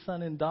His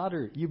son and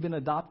daughter. You've been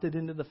adopted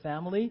into the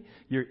family.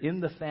 You're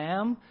in the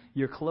fam.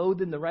 You're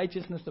clothed in the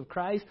righteousness of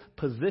Christ.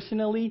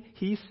 Positionally,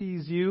 He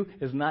sees you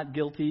as not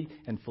guilty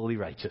and fully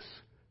righteous.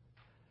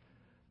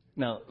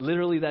 Now,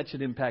 literally, that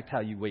should impact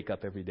how you wake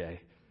up every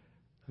day.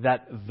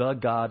 That the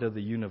God of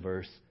the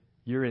universe,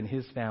 you're in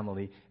His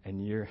family,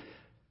 and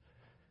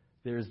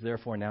there is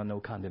therefore now no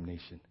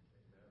condemnation.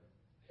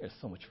 There's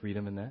so much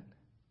freedom in that.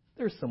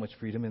 There's so much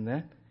freedom in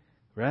that,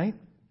 right?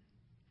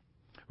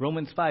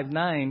 Romans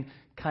 5:9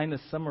 kind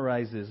of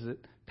summarizes it,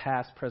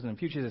 past, present, and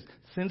future. It says,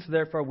 since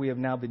therefore we have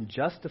now been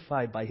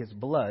justified by His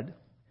blood,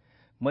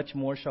 much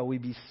more shall we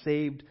be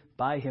saved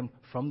by Him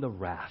from the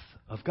wrath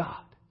of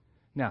God.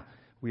 Now,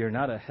 we are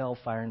not a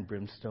hellfire and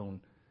brimstone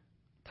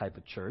type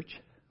of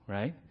church,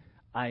 right?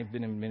 I've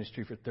been in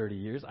ministry for 30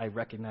 years. I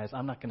recognize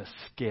I'm not going to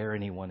scare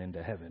anyone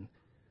into heaven.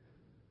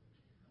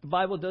 The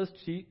Bible does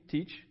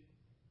teach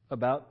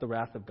about the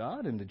wrath of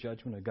God and the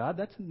judgment of God.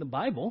 That's in the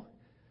Bible.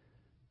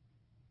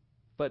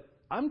 But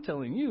I'm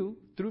telling you,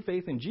 through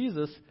faith in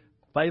Jesus,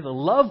 by the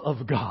love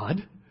of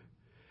God,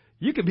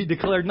 you can be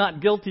declared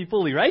not guilty,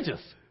 fully righteous.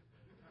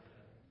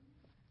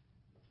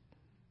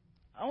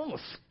 I want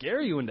to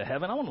scare you into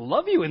heaven. I want to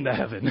love you into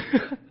heaven.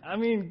 I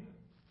mean,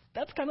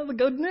 that's kind of the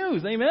good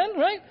news. Amen?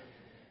 Right?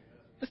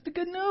 That's the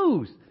good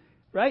news.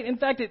 Right? In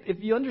fact,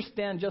 if you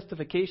understand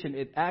justification,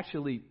 it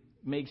actually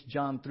makes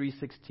John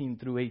 3:16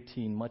 through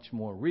 18 much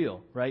more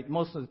real, right?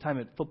 Most of the time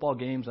at football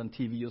games on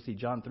TV, you'll see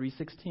John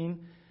 3:16.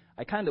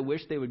 I kind of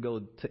wish they would go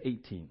to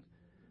 18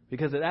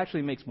 because it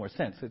actually makes more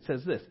sense. It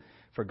says this,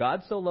 for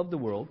God so loved the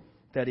world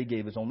that He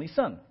gave His only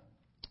Son,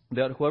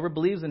 that whoever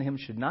believes in Him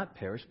should not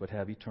perish but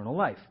have eternal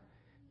life.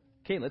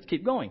 Okay, let's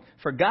keep going.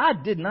 For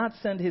God did not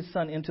send His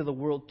Son into the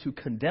world to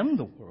condemn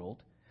the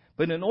world,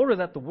 but in order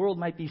that the world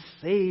might be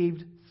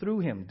saved through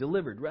Him,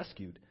 delivered,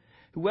 rescued.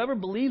 Whoever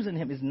believes in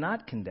him is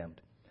not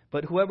condemned,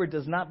 but whoever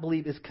does not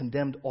believe is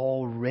condemned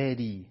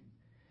already,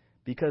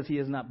 because he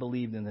has not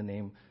believed in the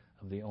name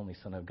of the only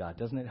Son of God.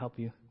 Doesn't it help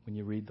you when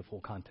you read the full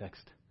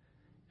context?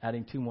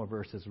 Adding 2 more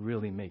verses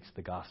really makes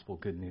the gospel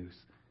good news.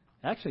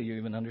 Actually, you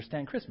even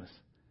understand Christmas.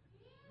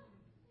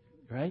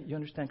 Right? You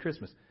understand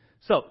Christmas.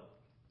 So,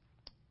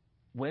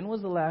 when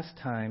was the last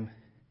time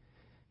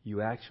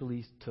you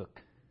actually took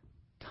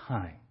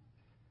time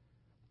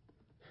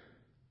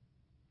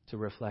to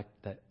reflect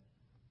that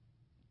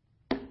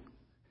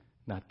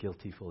not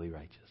guilty, fully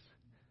righteous?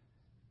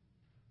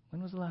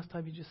 When was the last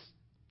time you just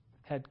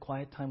had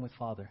quiet time with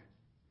Father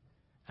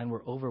and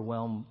were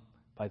overwhelmed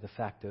by the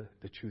fact of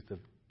the truth of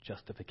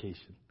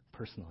justification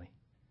personally?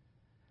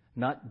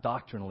 Not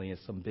doctrinally as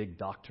some big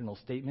doctrinal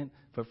statement,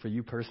 but for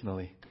you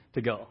personally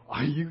to go,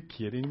 are you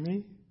kidding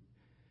me?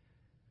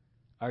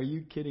 Are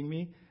you kidding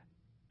me?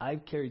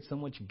 I've carried so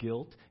much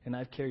guilt, and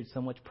I've carried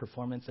so much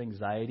performance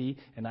anxiety,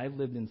 and I've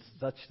lived in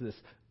such this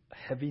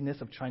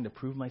heaviness of trying to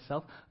prove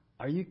myself.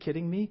 Are you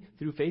kidding me?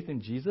 Through faith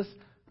in Jesus,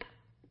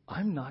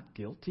 I'm not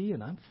guilty,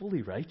 and I'm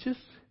fully righteous?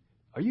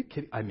 Are you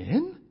kidding? I'm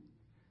in?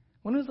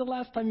 When was the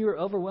last time you were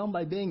overwhelmed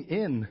by being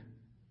in?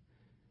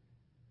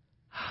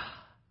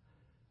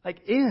 And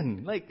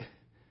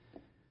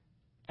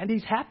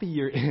he's happy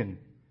you're in.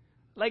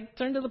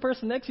 Turn to the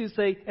person next to you and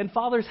say, and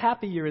Father's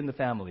happy you're in the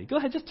family. Go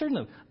ahead, just turn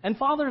to them. And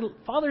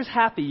Father's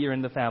happy you're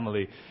in the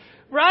family.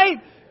 Right?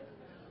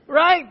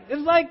 Right?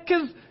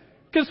 It's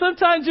because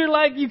sometimes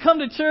you come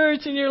to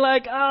church and you're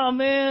like, oh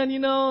man,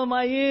 am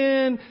I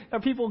in? Are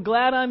people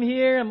glad I'm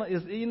here?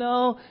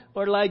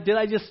 Or did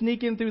I just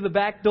sneak in through the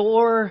back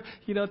door?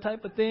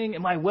 Type of thing.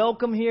 Am I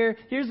welcome here?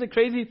 Here's the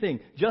crazy thing.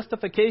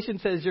 Justification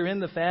says you're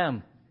in the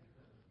fam.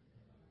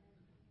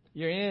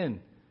 You're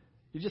in.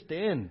 You're just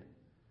in.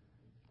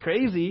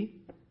 Crazy,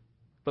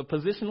 but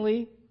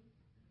positionally,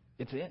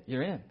 it's in.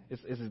 You're in.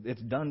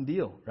 It's done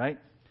deal, right?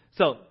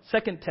 So,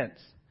 second tense.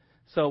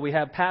 So we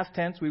have past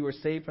tense. We were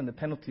saved from the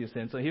penalty of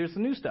sin. So here's the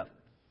new stuff.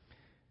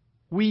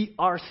 We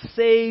are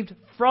saved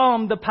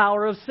from the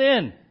power of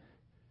sin.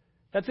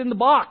 That's in the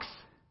box.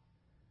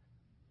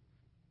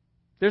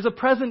 There's a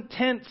present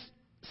tense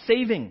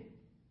saving,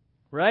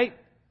 right?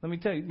 Let me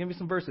tell you. Give me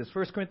some verses.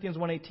 1 Corinthians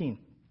 1:18.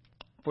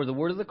 For the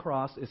word of the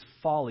cross is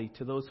folly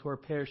to those who are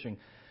perishing,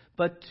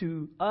 but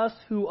to us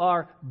who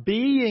are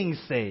being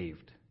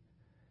saved,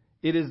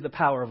 it is the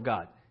power of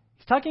God.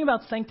 He's talking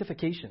about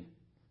sanctification.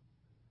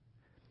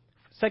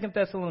 2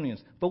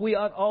 Thessalonians. But we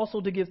ought also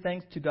to give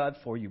thanks to God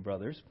for you,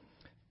 brothers,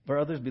 for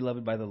others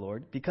beloved by the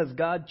Lord, because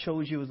God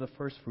chose you as the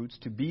firstfruits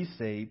to be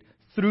saved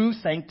through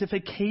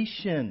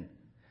sanctification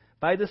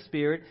by the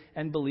Spirit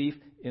and belief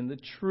in the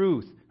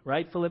truth.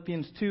 Right?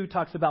 Philippians 2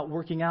 talks about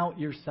working out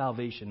your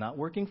salvation. Not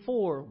working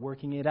for,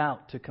 working it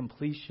out to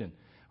completion.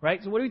 Right?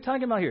 So what are we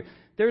talking about here?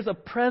 There's a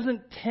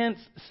present tense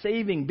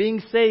saving, being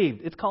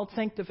saved. It's called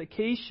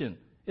sanctification.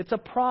 It's a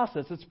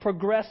process. It's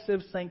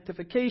progressive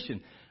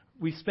sanctification.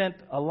 We spent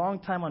a long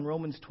time on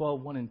Romans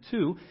 12:1 and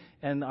 2,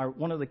 and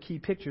one of the key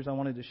pictures I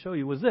wanted to show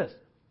you was this.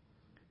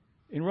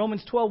 In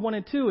Romans 12:1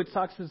 and 2, it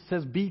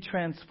says, be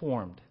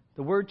transformed.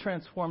 The word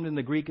transformed in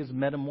the Greek is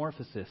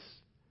metamorphosis.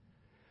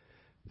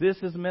 This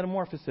is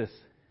metamorphosis.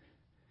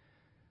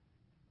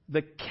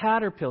 The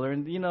caterpillar,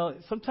 and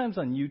sometimes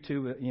on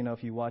YouTube,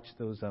 if you watch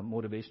those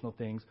motivational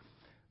things,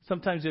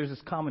 sometimes there's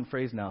this common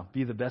phrase now,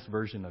 be the best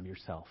version of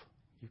yourself.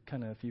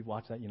 If you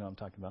watch that, you know what I'm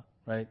talking about,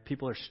 right?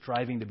 People are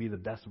striving to be the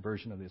best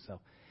version of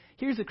themselves.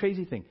 Here's the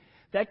crazy thing.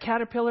 That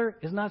caterpillar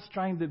is not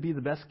striving to be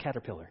the best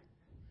caterpillar.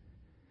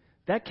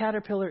 That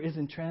caterpillar is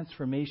in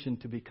transformation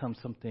to become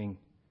something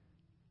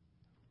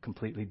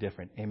completely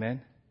different.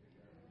 Amen?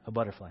 A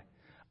butterfly.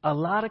 A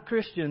lot of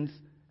Christians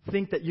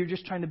think that you're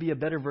just trying to be a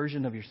better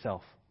version of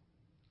yourself.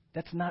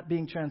 That's not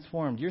being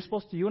transformed.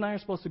 You and I are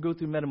supposed to go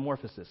through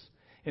metamorphosis.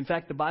 In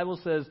fact, the Bible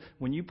says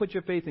when you put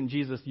your faith in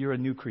Jesus, you're a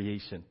new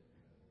creation.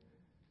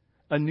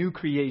 A new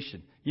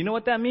creation. You know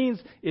what that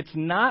means? It's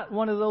not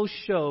one of those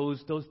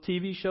shows, those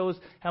TV shows.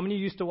 How many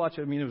used to watch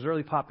it? It was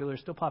really popular,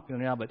 still popular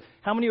now, but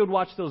how many would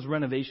watch those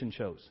renovation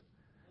shows?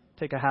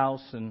 Take a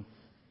house and,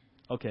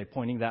 okay,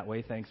 pointing that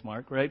way. Thanks,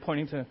 Mark, right?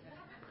 Pointing to.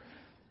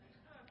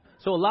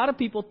 So a lot of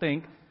people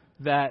think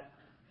that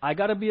I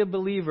got to be a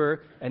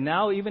believer, and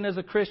now even as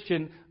a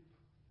Christian,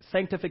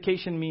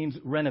 sanctification means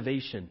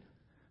renovation.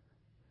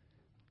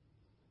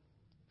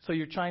 So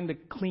you're trying to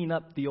clean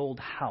up the old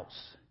house.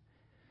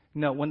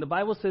 No, when the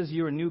Bible says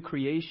you're a new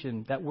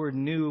creation, that word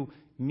new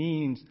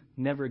means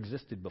never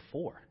existed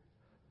before.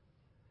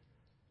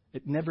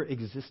 It never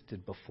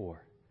existed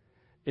before.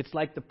 It's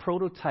like the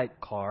prototype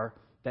car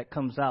that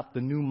comes out,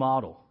 the new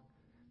model.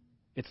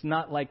 It's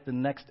not like the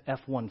next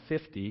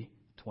F-150,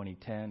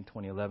 2010,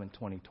 2011,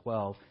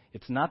 2012.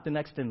 It's not the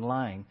next in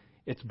line.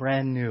 It's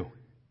brand new.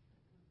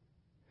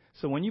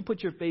 So when you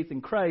put your faith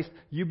in Christ,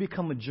 you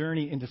become a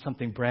journey into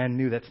something brand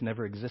new that's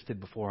never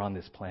existed before on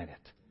this planet.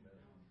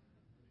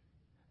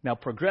 Now,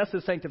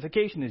 progressive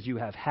sanctification is you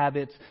have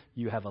habits,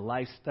 you have a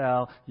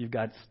lifestyle, you've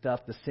got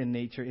stuff, the sin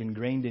nature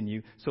ingrained in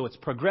you. So it's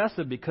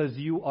progressive because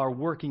you are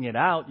working it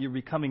out. You're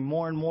becoming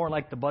more and more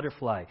like the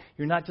butterfly.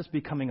 You're not just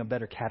becoming a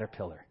better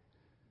caterpillar.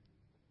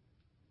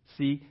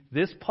 See,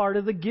 this part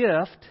of the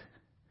gift,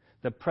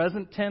 the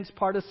present tense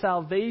part of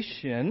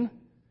salvation,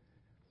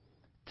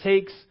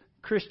 takes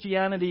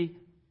Christianity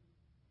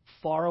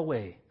far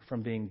away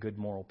from being good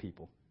moral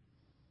people.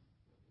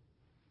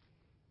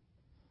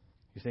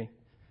 You see?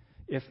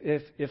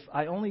 If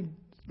I only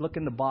look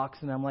in the box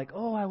and I'm like,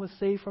 oh, I was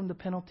saved from the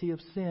penalty of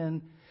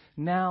sin,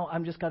 now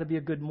I'm just got to be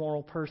a good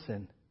moral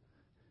person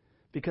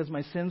because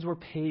my sins were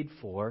paid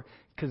for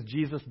because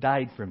Jesus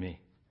died for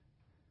me.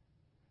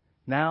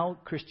 Now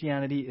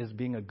Christianity is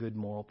being a good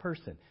moral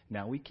person.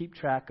 Now we keep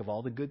track of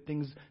all the good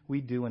things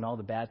we do and all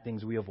the bad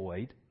things we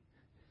avoid.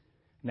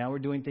 Now we're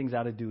doing things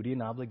out of duty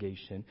and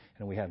obligation,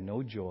 and we have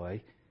no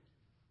joy.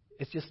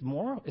 It's just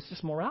moral. It's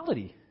just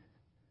morality.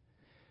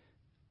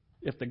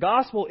 If the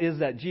gospel is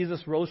that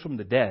Jesus rose from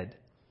the dead,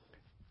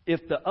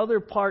 if the other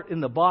part in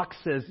the box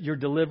says you're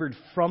delivered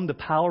from the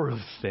power of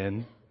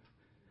sin,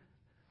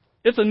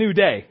 it's a new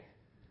day.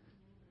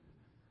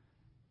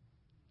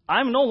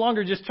 I'm no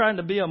longer just trying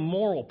to be a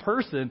moral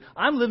person.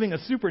 I'm living a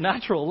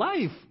supernatural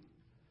life.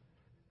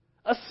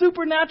 A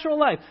supernatural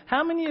life.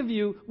 How many of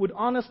you would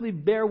honestly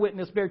bear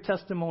witness, bear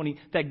testimony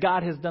that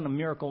God has done a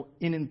miracle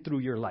in and through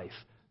your life?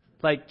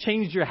 Like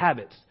changed your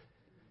habits,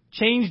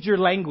 changed your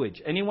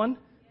language. Anyone?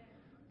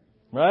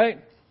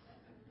 Right?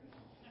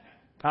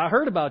 I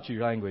heard about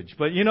your language,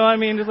 but you know what I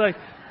mean? It's like,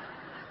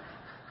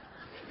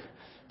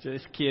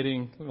 just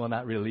kidding. Well,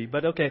 not really,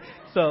 but okay.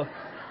 So,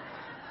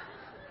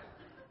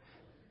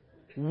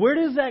 where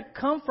does that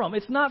come from?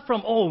 It's not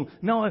from, oh,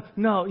 no,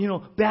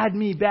 bad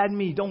me,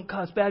 don't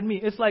cuss, bad me.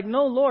 It's like,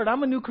 no, Lord,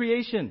 I'm a new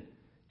creation.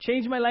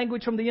 Change my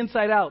language from the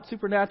inside out,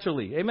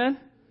 supernaturally. Amen?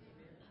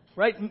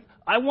 Right?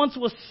 I once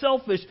was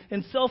selfish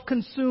and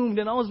self-consumed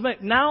and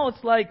now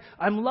it's like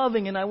I'm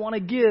loving and I want to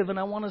give and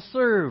I want to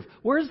serve.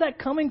 Where is that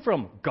coming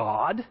from?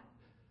 God.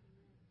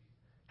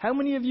 How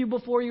many of you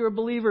before you were a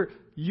believer,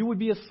 you would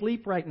be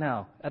asleep right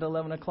now at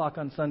 11 o'clock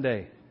on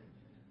Sunday?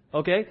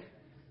 Okay?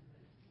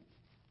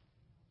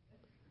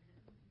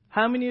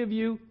 How many of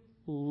you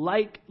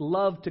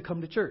love to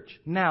come to church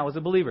now as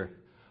a believer?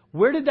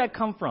 Where did that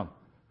come from?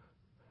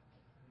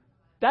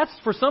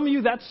 For some of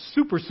you, that's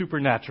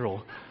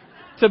supernatural.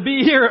 To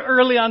be here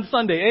early on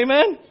Sunday.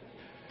 Amen?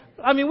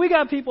 I mean, we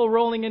got people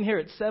rolling in here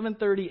at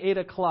 7:30, 8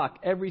 o'clock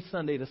every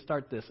Sunday to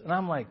start this. And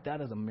I'm like,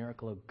 that is a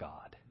miracle of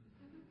God.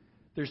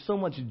 There's so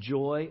much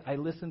joy. I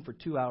listen for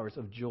 2 hours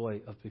of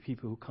joy of the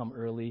people who come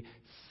early,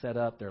 set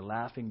up, they're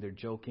laughing, they're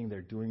joking,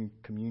 they're doing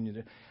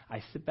communion.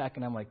 I sit back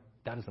and I'm like,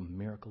 that is a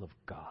miracle of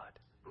God.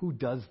 Who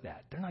does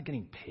that? They're not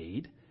getting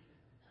paid.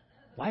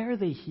 Why are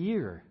they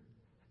here?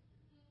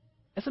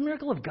 It's a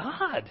miracle of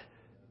God.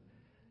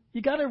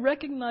 You got to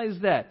recognize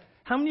that.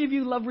 How many of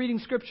you love reading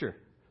Scripture?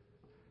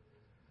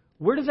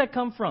 Where does that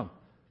come from?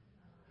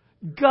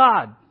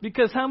 God.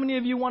 Because how many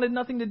of you wanted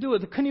nothing to do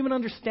with it? Couldn't even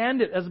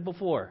understand it as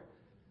before.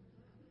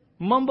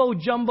 Mumbo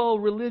jumbo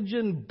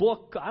religion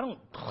book.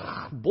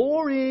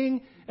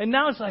 Boring. And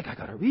now it's like, I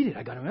got to read it.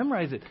 I got to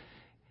memorize it.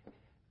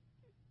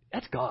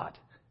 That's God.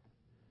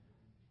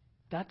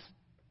 That's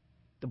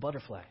the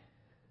butterfly.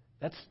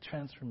 That's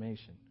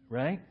transformation,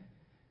 right?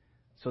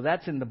 So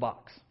that's in the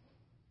box.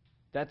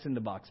 That's in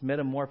the box.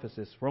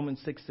 Metamorphosis.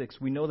 Romans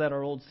 6:6. We know that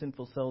our old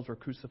sinful selves were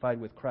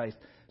crucified with Christ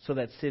so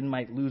that sin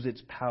might lose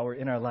its power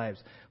in our lives.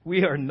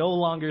 We are no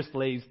longer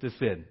slaves to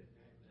sin.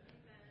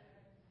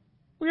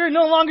 We are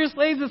no longer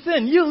slaves to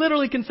sin. You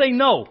literally can say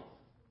no.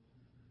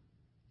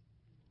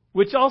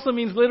 Which also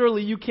means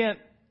literally you can't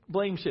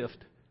blame shift.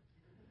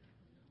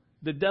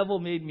 The devil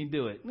made me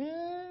do it.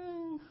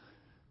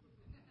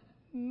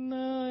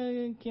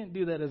 No, I can't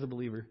do that as a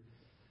believer.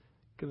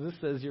 Because this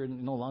says you're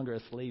no longer a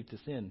slave to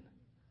sin.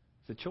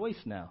 It's a choice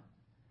now.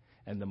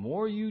 And the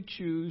more you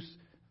choose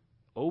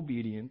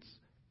obedience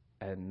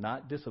and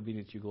not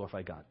disobedience, you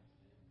glorify God.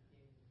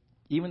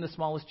 Even the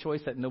smallest choice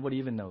that nobody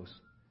even knows.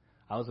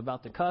 I was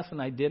about to cuss and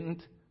I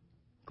didn't.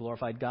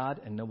 Glorified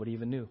God and nobody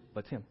even knew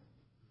but Him.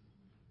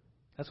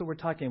 That's what we're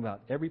talking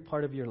about. Every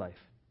part of your life.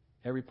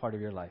 Every part of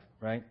your life,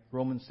 right?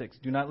 Romans 6.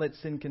 Do not let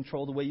sin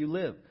control the way you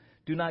live.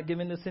 Do not give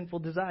in to sinful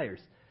desires.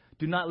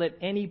 Do not let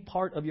any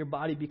part of your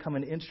body become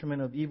an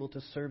instrument of evil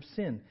to serve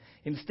sin.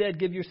 Instead,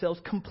 give yourselves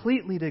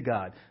completely to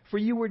God. For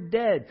you were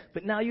dead,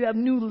 but now you have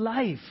new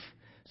life.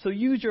 So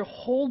use your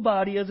whole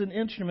body as an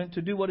instrument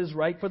to do what is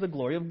right for the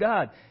glory of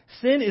God.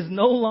 Sin is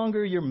no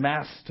longer your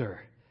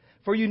master.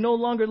 For you no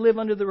longer live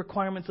under the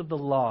requirements of the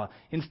law.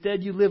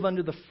 Instead, you live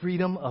under the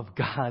freedom of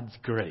God's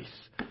grace.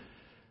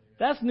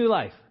 That's new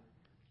life.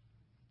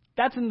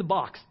 That's in the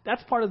box.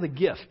 That's part of the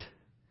gift.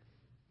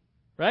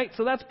 Right?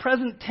 So that's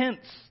present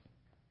tense.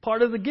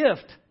 Part of the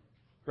gift.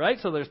 Right?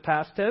 So there's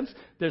past tense,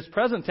 there's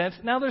present tense,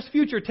 now there's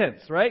future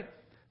tense, right?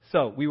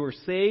 So we were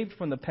saved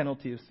from the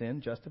penalty of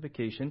sin,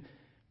 justification.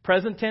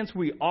 Present tense,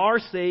 we are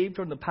saved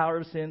from the power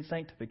of sin,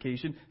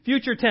 sanctification.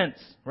 Future tense,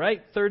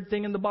 right? Third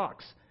thing in the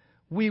box.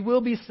 We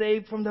will be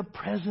saved from the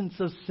presence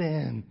of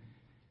sin.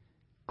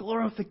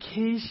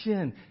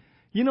 Glorification.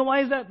 You know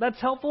why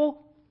that's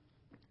helpful?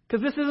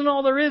 Because this isn't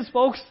all there is,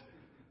 folks.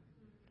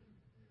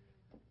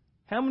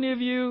 How many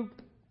of you,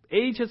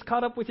 age has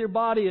caught up with your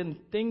body and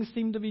things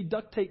seem to be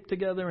duct taped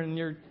together and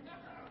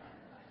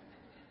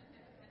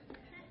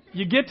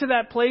you get to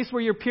that place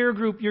where your peer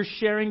group, you're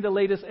sharing the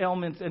latest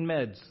ailments and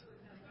meds.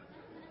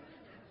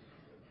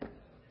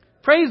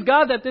 Praise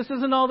God that this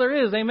isn't all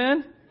there is.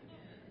 Amen?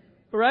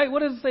 Right?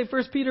 What does it say?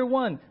 1 Peter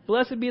 1.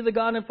 Blessed be the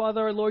God and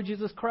Father of our Lord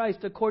Jesus Christ.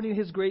 According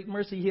to His great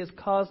mercy, He has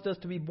caused us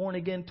to be born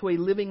again to a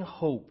living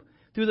hope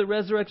through the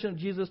resurrection of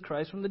Jesus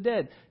Christ from the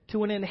dead,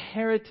 to an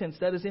inheritance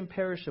that is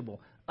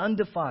imperishable,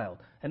 undefiled,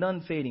 and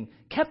unfading,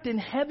 kept in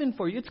heaven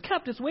for you. It's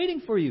kept. It's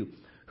waiting for you.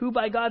 Who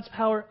by God's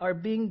power are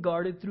being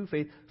guarded through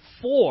faith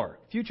for,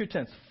 future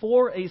tense,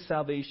 for a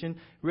salvation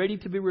ready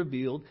to be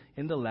revealed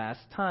in the last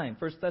time.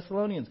 1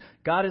 Thessalonians.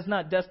 God has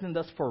not destined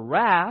us for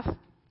wrath,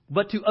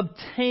 but to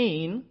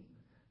obtain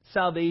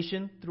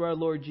salvation through our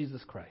Lord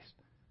Jesus Christ.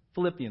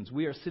 Philippians.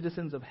 We are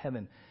citizens of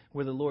heaven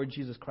where the Lord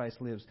Jesus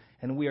Christ lives,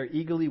 and we are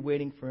eagerly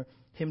waiting for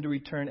Him to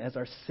return as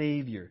our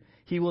Savior.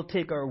 He will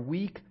take our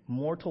weak,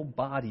 mortal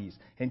bodies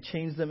and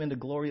change them into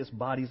glorious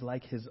bodies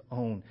like His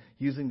own,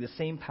 using the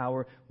same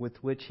power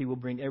with which He will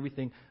bring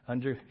everything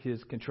under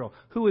His control.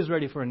 Who is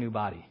ready for a new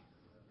body?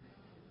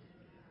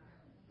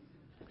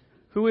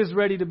 Who is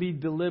ready to be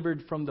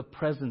delivered from the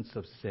presence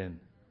of sin?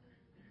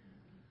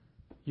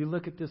 You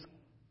look at this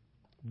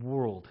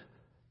world,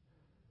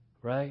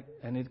 right?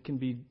 And it can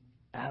be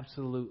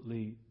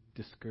absolutely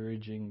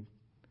discouraging.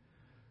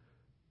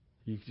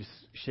 You just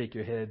shake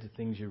your head to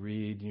things you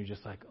read, and you're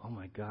just like, oh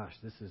my gosh,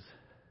 this is,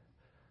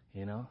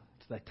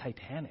 it's like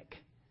Titanic.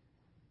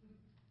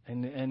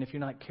 And if you're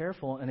not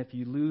careful, and if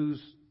you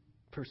lose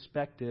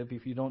perspective,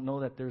 if you don't know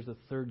that there's a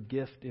third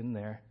gift in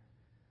there,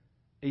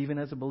 even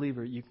as a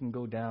believer, you can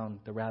go down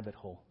the rabbit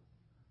hole.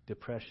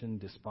 Depression,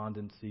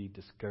 despondency,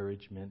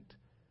 discouragement,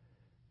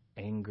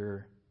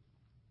 anger.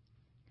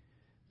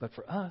 But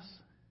for us,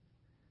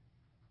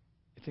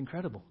 it's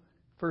incredible.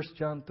 1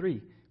 John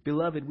 3.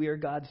 Beloved, we are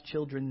God's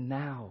children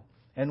now,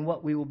 and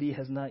what we will be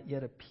has not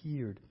yet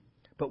appeared.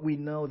 But we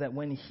know that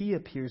when He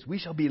appears, we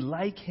shall be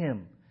like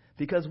Him,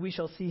 because we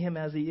shall see Him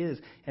as He is.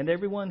 And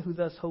everyone who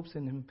thus hopes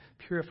in Him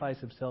purifies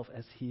himself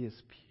as He is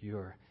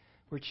pure.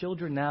 We're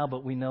children now,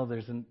 but we know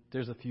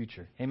there's a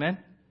future. Amen?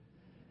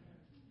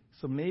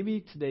 So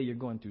maybe today you're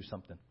going through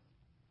something.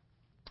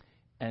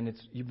 And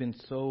you've been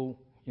so,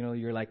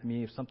 you're like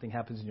me. If something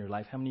happens in your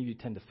life, how many of you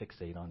tend to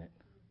fixate on it?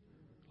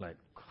 Like,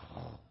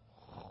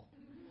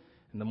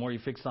 and the more you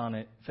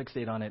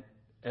fixate on it,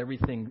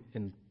 everything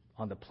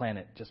on the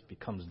planet just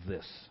becomes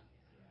this.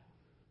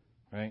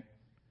 Right?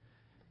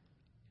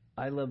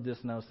 I love this,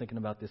 and I was thinking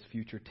about this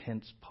future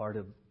tense part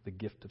of the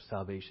gift of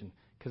salvation,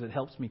 because it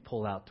helps me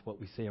pull out to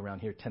what we say around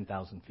here,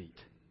 10,000 feet.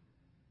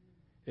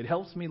 It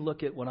helps me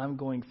look at what I'm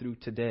going through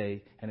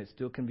today, and it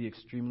still can be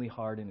extremely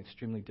hard and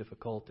extremely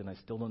difficult, and I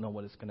still don't know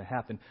what is going to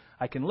happen.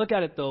 I can look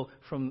at it, though,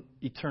 from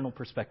eternal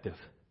perspective.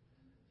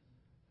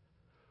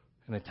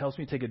 And it tells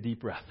me to take a deep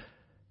breath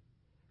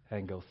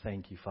and go,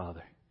 thank you,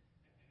 Father.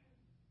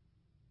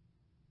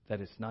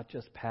 That it's not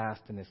just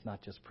past and it's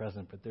not just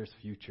present, but there's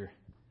future.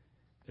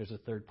 There's a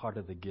third part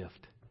of the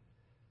gift.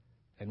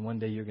 And one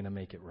day you're going to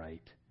make it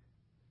right.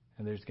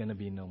 And there's going to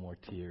be no more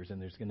tears,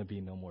 and there's going to be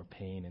no more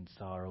pain and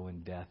sorrow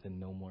and death and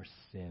no more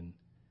sin.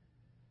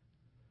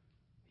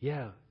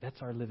 Yeah,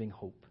 that's our living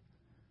hope.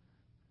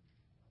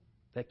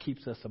 That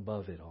keeps us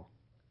above it all.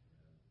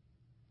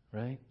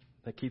 Right?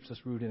 That keeps us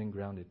rooted and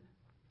grounded.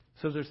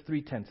 So there's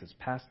three tenses: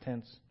 past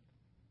tense,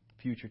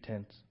 future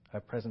tense,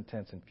 present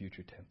tense, and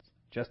future tense.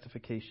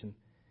 Justification,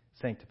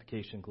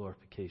 sanctification,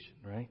 glorification,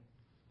 right?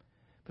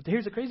 But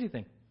here's the crazy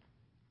thing.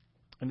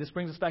 And this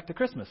brings us back to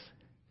Christmas.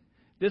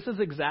 This is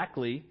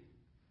exactly,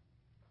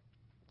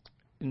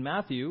 in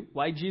Matthew,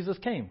 why Jesus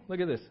came. Look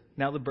at this.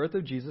 Now the birth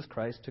of Jesus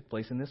Christ took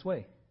place in this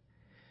way.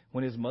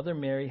 When His mother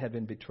Mary had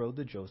been betrothed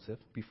to Joseph,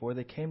 before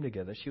they came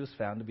together, she was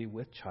found to be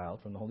with child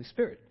from the Holy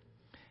Spirit.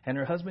 And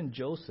her husband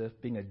Joseph,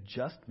 being a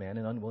just man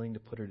and unwilling to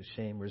put her to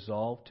shame,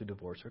 resolved to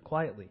divorce her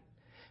quietly.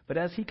 But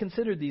as he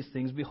considered these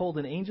things, behold,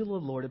 an angel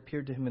of the Lord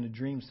appeared to him in a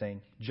dream,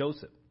 saying,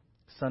 Joseph,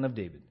 son of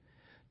David,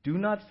 do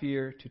not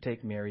fear to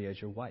take Mary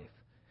as your wife,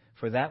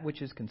 for that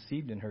which is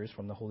conceived in her is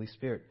from the Holy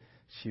Spirit.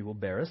 She will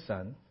bear a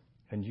son,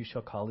 and you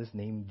shall call his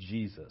name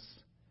Jesus,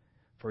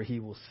 for he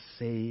will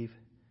save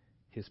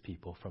his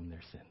people from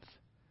their sins.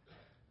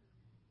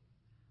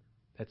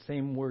 That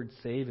same word,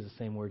 save, is the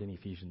same word in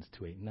Ephesians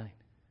 2:8-9.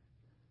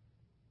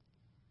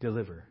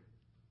 Deliver,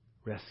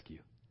 rescue.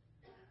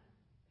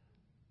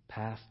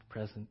 Past,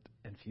 present,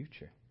 and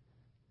future.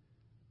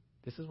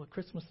 This is what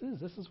Christmas is.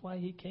 This is why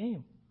He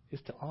came,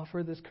 is to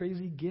offer this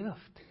crazy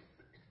gift.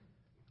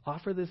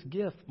 Offer this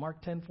gift.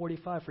 Mark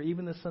 10:45. For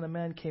even the Son of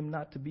Man came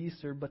not to be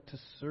served, but to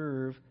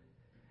serve,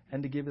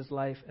 and to give His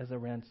life as a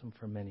ransom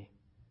for many.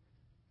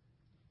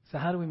 So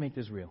how do we make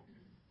this real?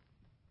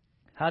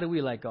 How do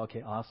we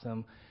okay,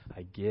 awesome,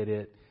 I get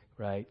it,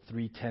 right?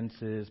 Three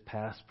tenses,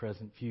 past,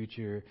 present,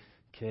 future.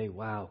 Okay,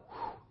 wow,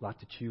 lot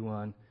to chew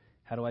on.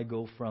 How do I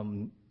go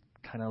from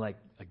kind of like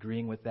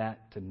agreeing with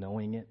that to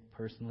knowing it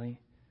personally?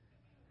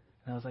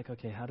 And I was like,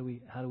 okay, how do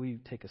we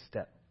take a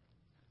step,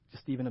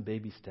 just even a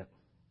baby step,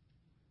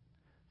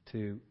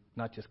 to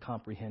not just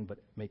comprehend but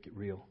make it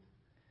real?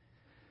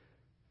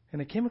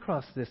 And I came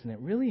across this, and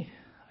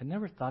I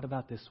never thought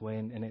about this way,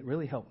 and it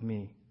really helped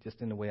me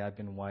just in the way I've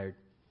been wired.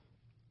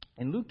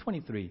 In Luke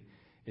 23,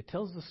 it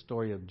tells the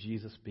story of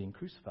Jesus being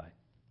crucified.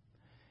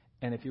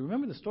 And if you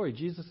remember the story,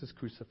 Jesus is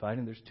crucified,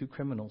 and there's two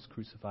criminals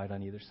crucified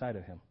on either side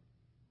of him,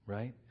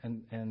 right?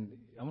 And I'm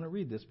going to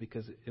read this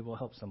because it will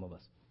help some of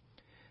us.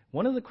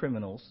 One of the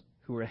criminals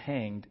who were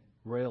hanged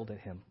railed at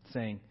him,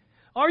 saying,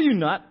 "Are you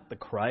not the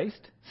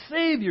Christ?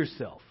 Save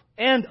yourself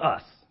and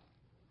us."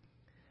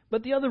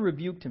 But the other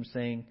rebuked him,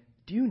 saying,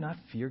 "Do you not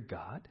fear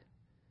God,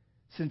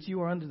 since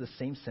you are under the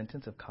same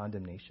sentence of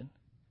condemnation?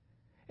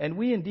 And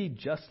we indeed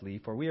justly,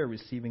 for we are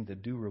receiving the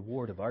due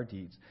reward of our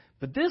deeds.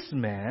 But this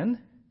man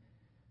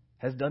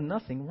has done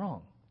nothing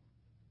wrong."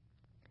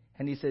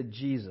 And he said,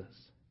 "Jesus,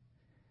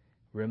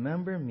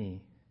 remember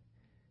me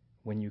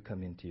when you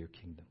come into your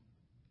kingdom."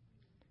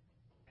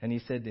 And he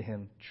said to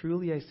him,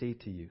 "Truly I say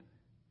to you,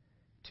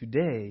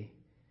 today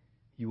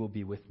you will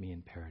be with me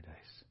in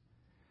paradise."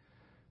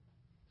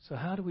 So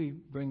how do we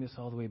bring this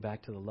all the way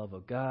back to the love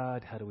of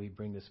God? How do we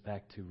bring this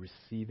back to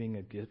receiving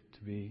a gift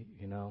to be,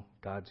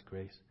 God's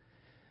grace?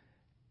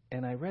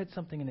 And I read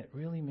something, and it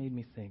really made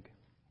me think.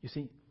 You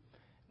see,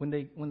 when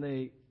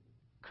they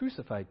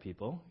crucified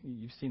people,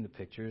 you've seen the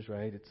pictures,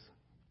 right?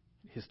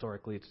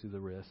 Historically it's through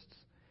the wrists,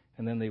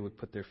 and then they would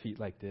put their feet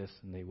like this,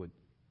 and they would,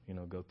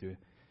 go through.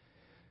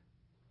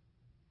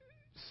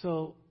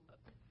 So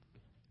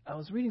I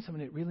was reading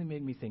something that really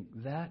made me think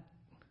that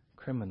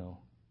criminal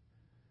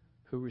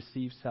who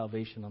received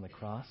salvation on the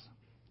cross,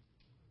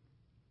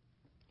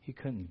 he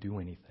couldn't do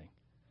anything.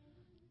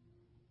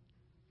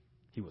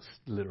 He was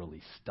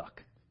literally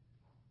stuck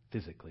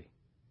physically.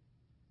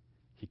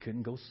 He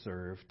couldn't go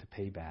serve to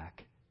pay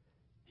back.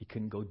 He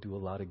couldn't go do a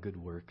lot of good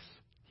works.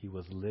 He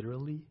was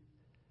literally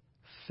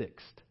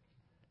fixed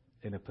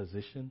in a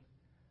position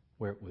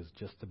where it was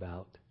just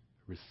about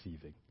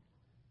receiving.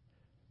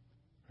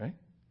 Right?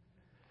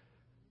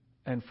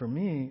 And for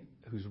me,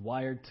 who's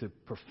wired to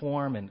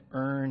perform and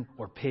earn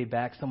or pay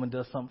back, someone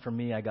does something for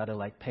me, I got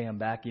to pay them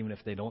back. Even if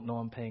they don't know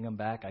I'm paying them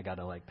back, I got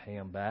to pay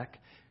them back,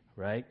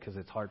 right? Because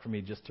it's hard for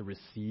me just to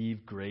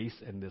receive grace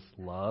and this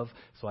love.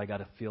 So I got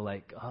to feel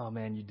like, oh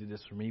man, you did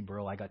this for me,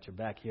 bro. I got your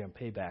back here and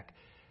pay back.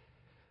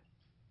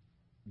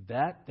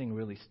 That thing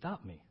really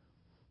stopped me.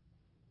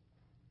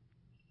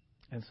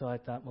 And so I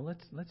thought, well,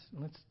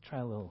 let's try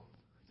a little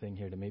thing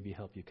here to maybe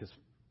help you, because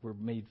we're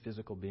made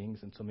physical beings,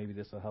 and so maybe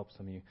this will help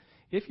some of you.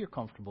 If you're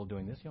comfortable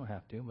doing this, you don't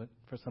have to, but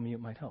for some of you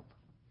it might help.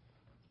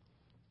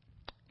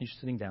 You're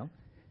sitting down.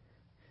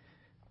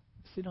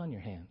 Sit on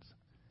your hands.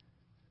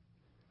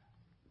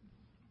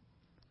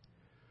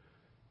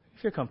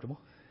 If you're comfortable.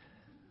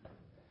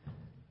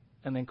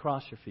 And then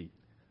cross your feet.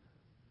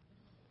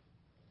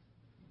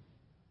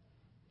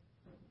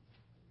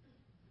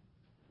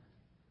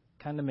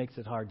 Kind of makes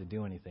it hard to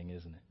do anything,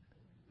 isn't it?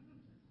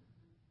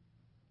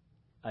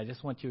 I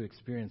just want you to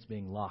experience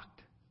being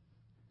locked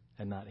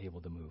and not able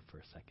to move for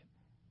a second.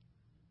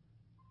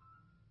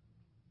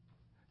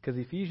 Because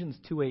Ephesians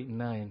 2:8 and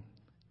 9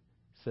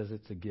 says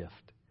it's a gift.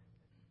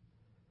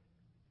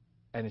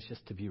 And it's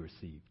just to be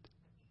received.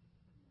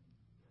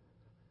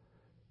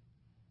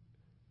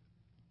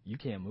 You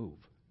can't move.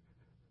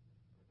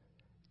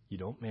 You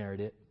don't merit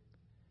it.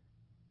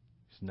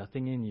 There's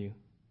nothing in you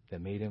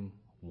that made him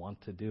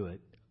want to do it,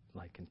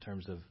 like in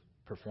terms of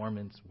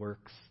performance,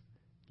 works.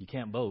 You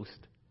can't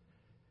boast.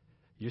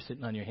 You're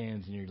sitting on your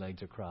hands and your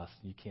legs are crossed.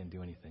 You can't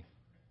do anything.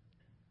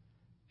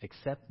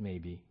 Except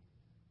maybe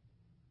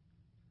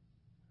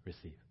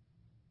receive.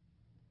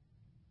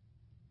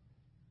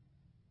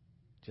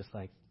 Just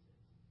like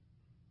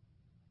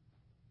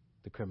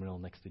the criminal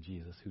next to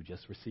Jesus who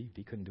just received.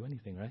 He couldn't do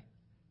anything, right?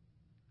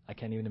 I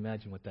can't even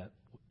imagine what that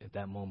at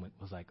that moment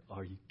was like.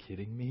 Are you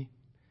kidding me?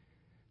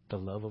 The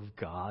love of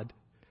God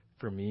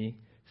for me,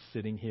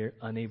 sitting here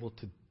unable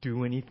to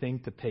do anything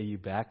to pay you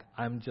back.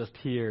 I'm just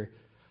here.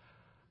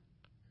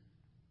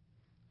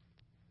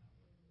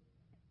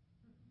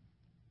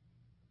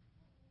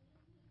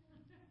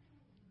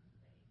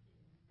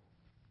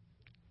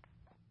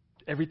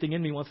 Everything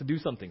in me wants to do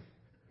something.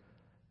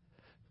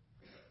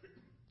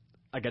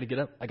 I got to get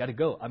up. I got to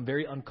go. I'm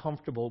very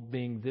uncomfortable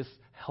being this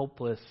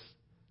helpless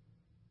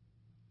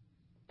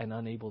and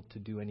unable to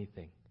do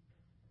anything.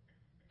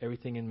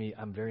 Everything in me,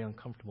 I'm very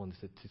uncomfortable, and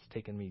it's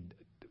taken me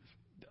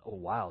a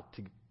while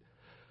to,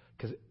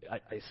 because I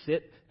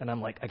sit and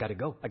I'm like, I got to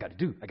go. I got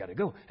to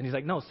go. And he's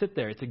like, no, sit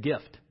there. It's a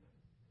gift.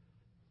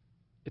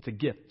 It's a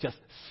gift. Just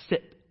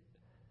sit.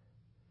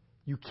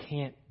 You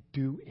can't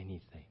do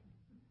anything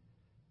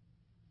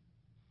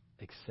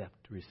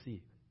except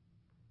receive.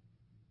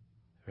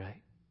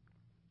 Right?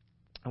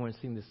 I want to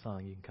sing this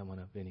song. You can come on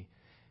up, Vinny.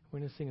 We're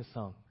going to sing a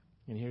song.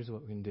 And here's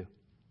what we're going to do.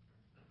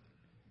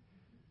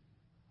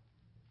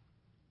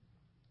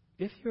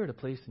 if you're at a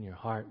place in your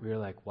heart where you're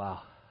like,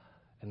 wow,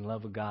 and the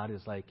love of God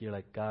is like, you're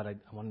like, God, I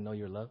want to know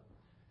your love.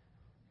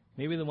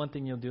 Maybe the one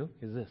thing you'll do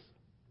is this.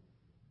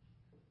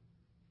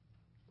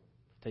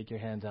 Take your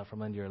hands out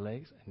from under your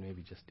legs and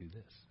maybe just do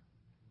this.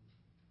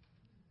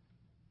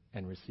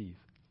 And receive.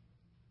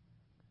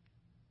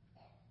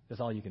 That's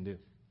all you can do.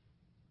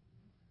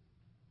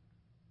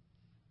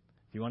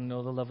 If you want to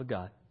know the love of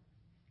God,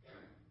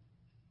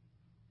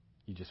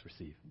 you just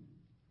receive.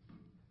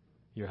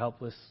 You're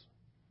helpless.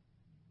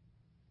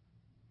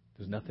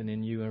 There's nothing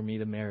in you or me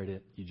to merit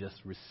it. You just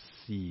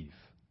receive.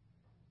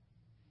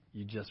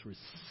 You just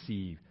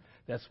receive.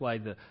 That's why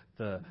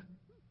the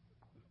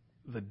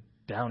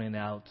down and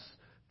outs,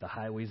 the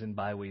highways and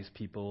byways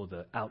people,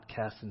 the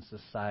outcasts in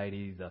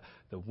society,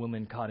 the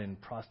women caught in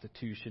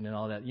prostitution and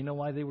all that. You know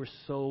why they were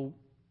so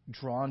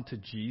drawn to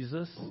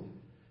Jesus?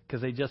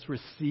 Because they just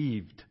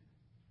received.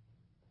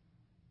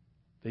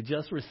 They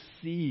just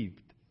received.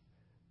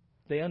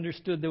 They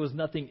understood there was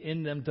nothing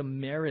in them to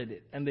merit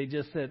it. And they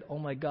just said, oh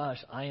my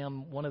gosh, I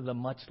am one of the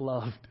much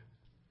loved.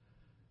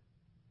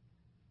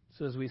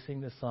 So as we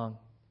sing this song,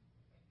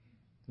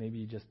 maybe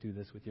you just do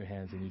this with your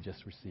hands and you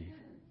just receive.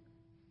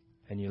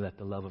 And you let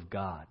the love of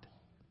God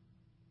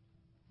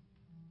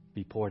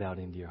be poured out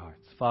into your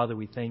hearts. Father,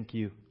 we thank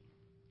you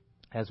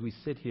as we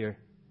sit here.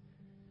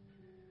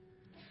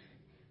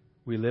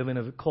 We live in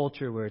a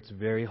culture where it's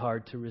very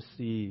hard to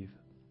receive.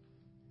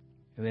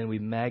 And then we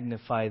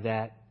magnify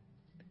that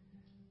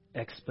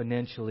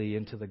exponentially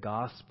into the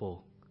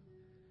gospel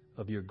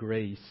of your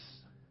grace.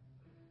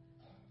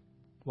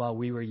 While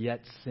we were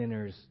yet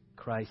sinners,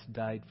 Christ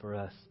died for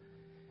us.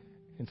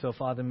 And so,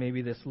 Father,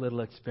 maybe this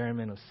little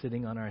experiment of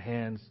sitting on our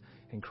hands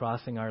and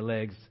crossing our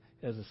legs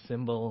as a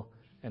symbol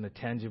and a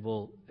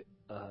tangible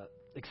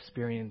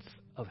experience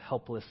of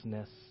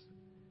helplessness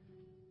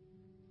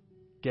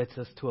gets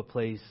us to a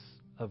place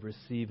of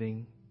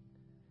receiving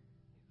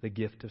the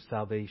gift of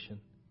salvation.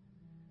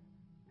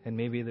 And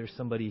maybe there's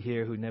somebody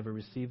here who never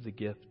received the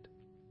gift.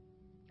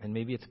 And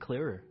maybe it's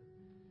clearer.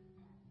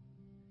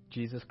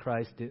 Jesus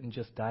Christ didn't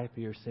just die for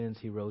your sins.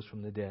 He rose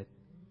from the dead,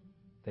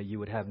 that you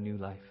would have new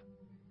life.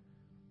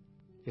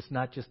 It's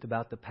not just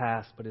about the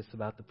past, but it's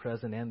about the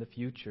present and the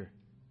future.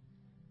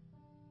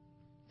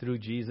 Through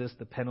Jesus,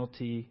 the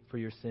penalty for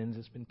your sins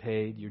has been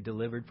paid. You're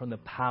delivered from the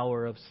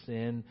power of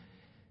sin.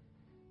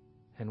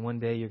 And one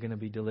day you're going to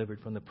be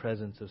delivered from the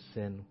presence of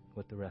sin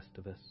with the rest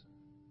of us.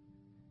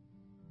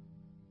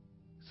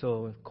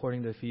 So,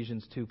 according to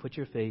Ephesians 2, put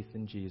your faith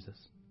in Jesus.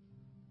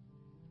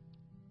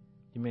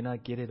 You may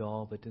not get it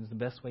all, but in the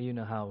best way you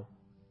know how,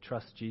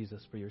 trust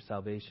Jesus for your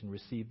salvation.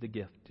 Receive the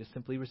gift. Just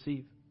simply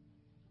receive.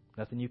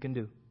 Nothing you can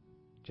do.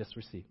 Just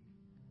receive.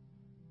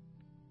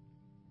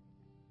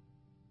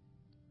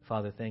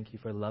 Father, thank you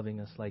for loving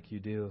us like you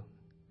do.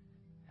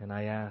 And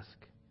I ask,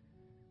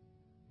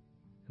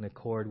 in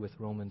accord with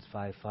Romans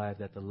 5:5,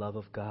 that the love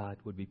of God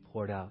would be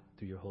poured out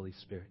through your Holy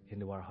Spirit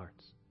into our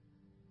hearts.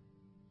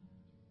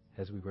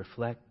 As we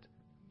reflect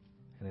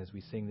and as we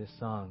sing this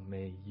song,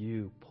 may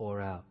you pour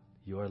out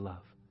your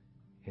love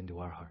into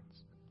our hearts.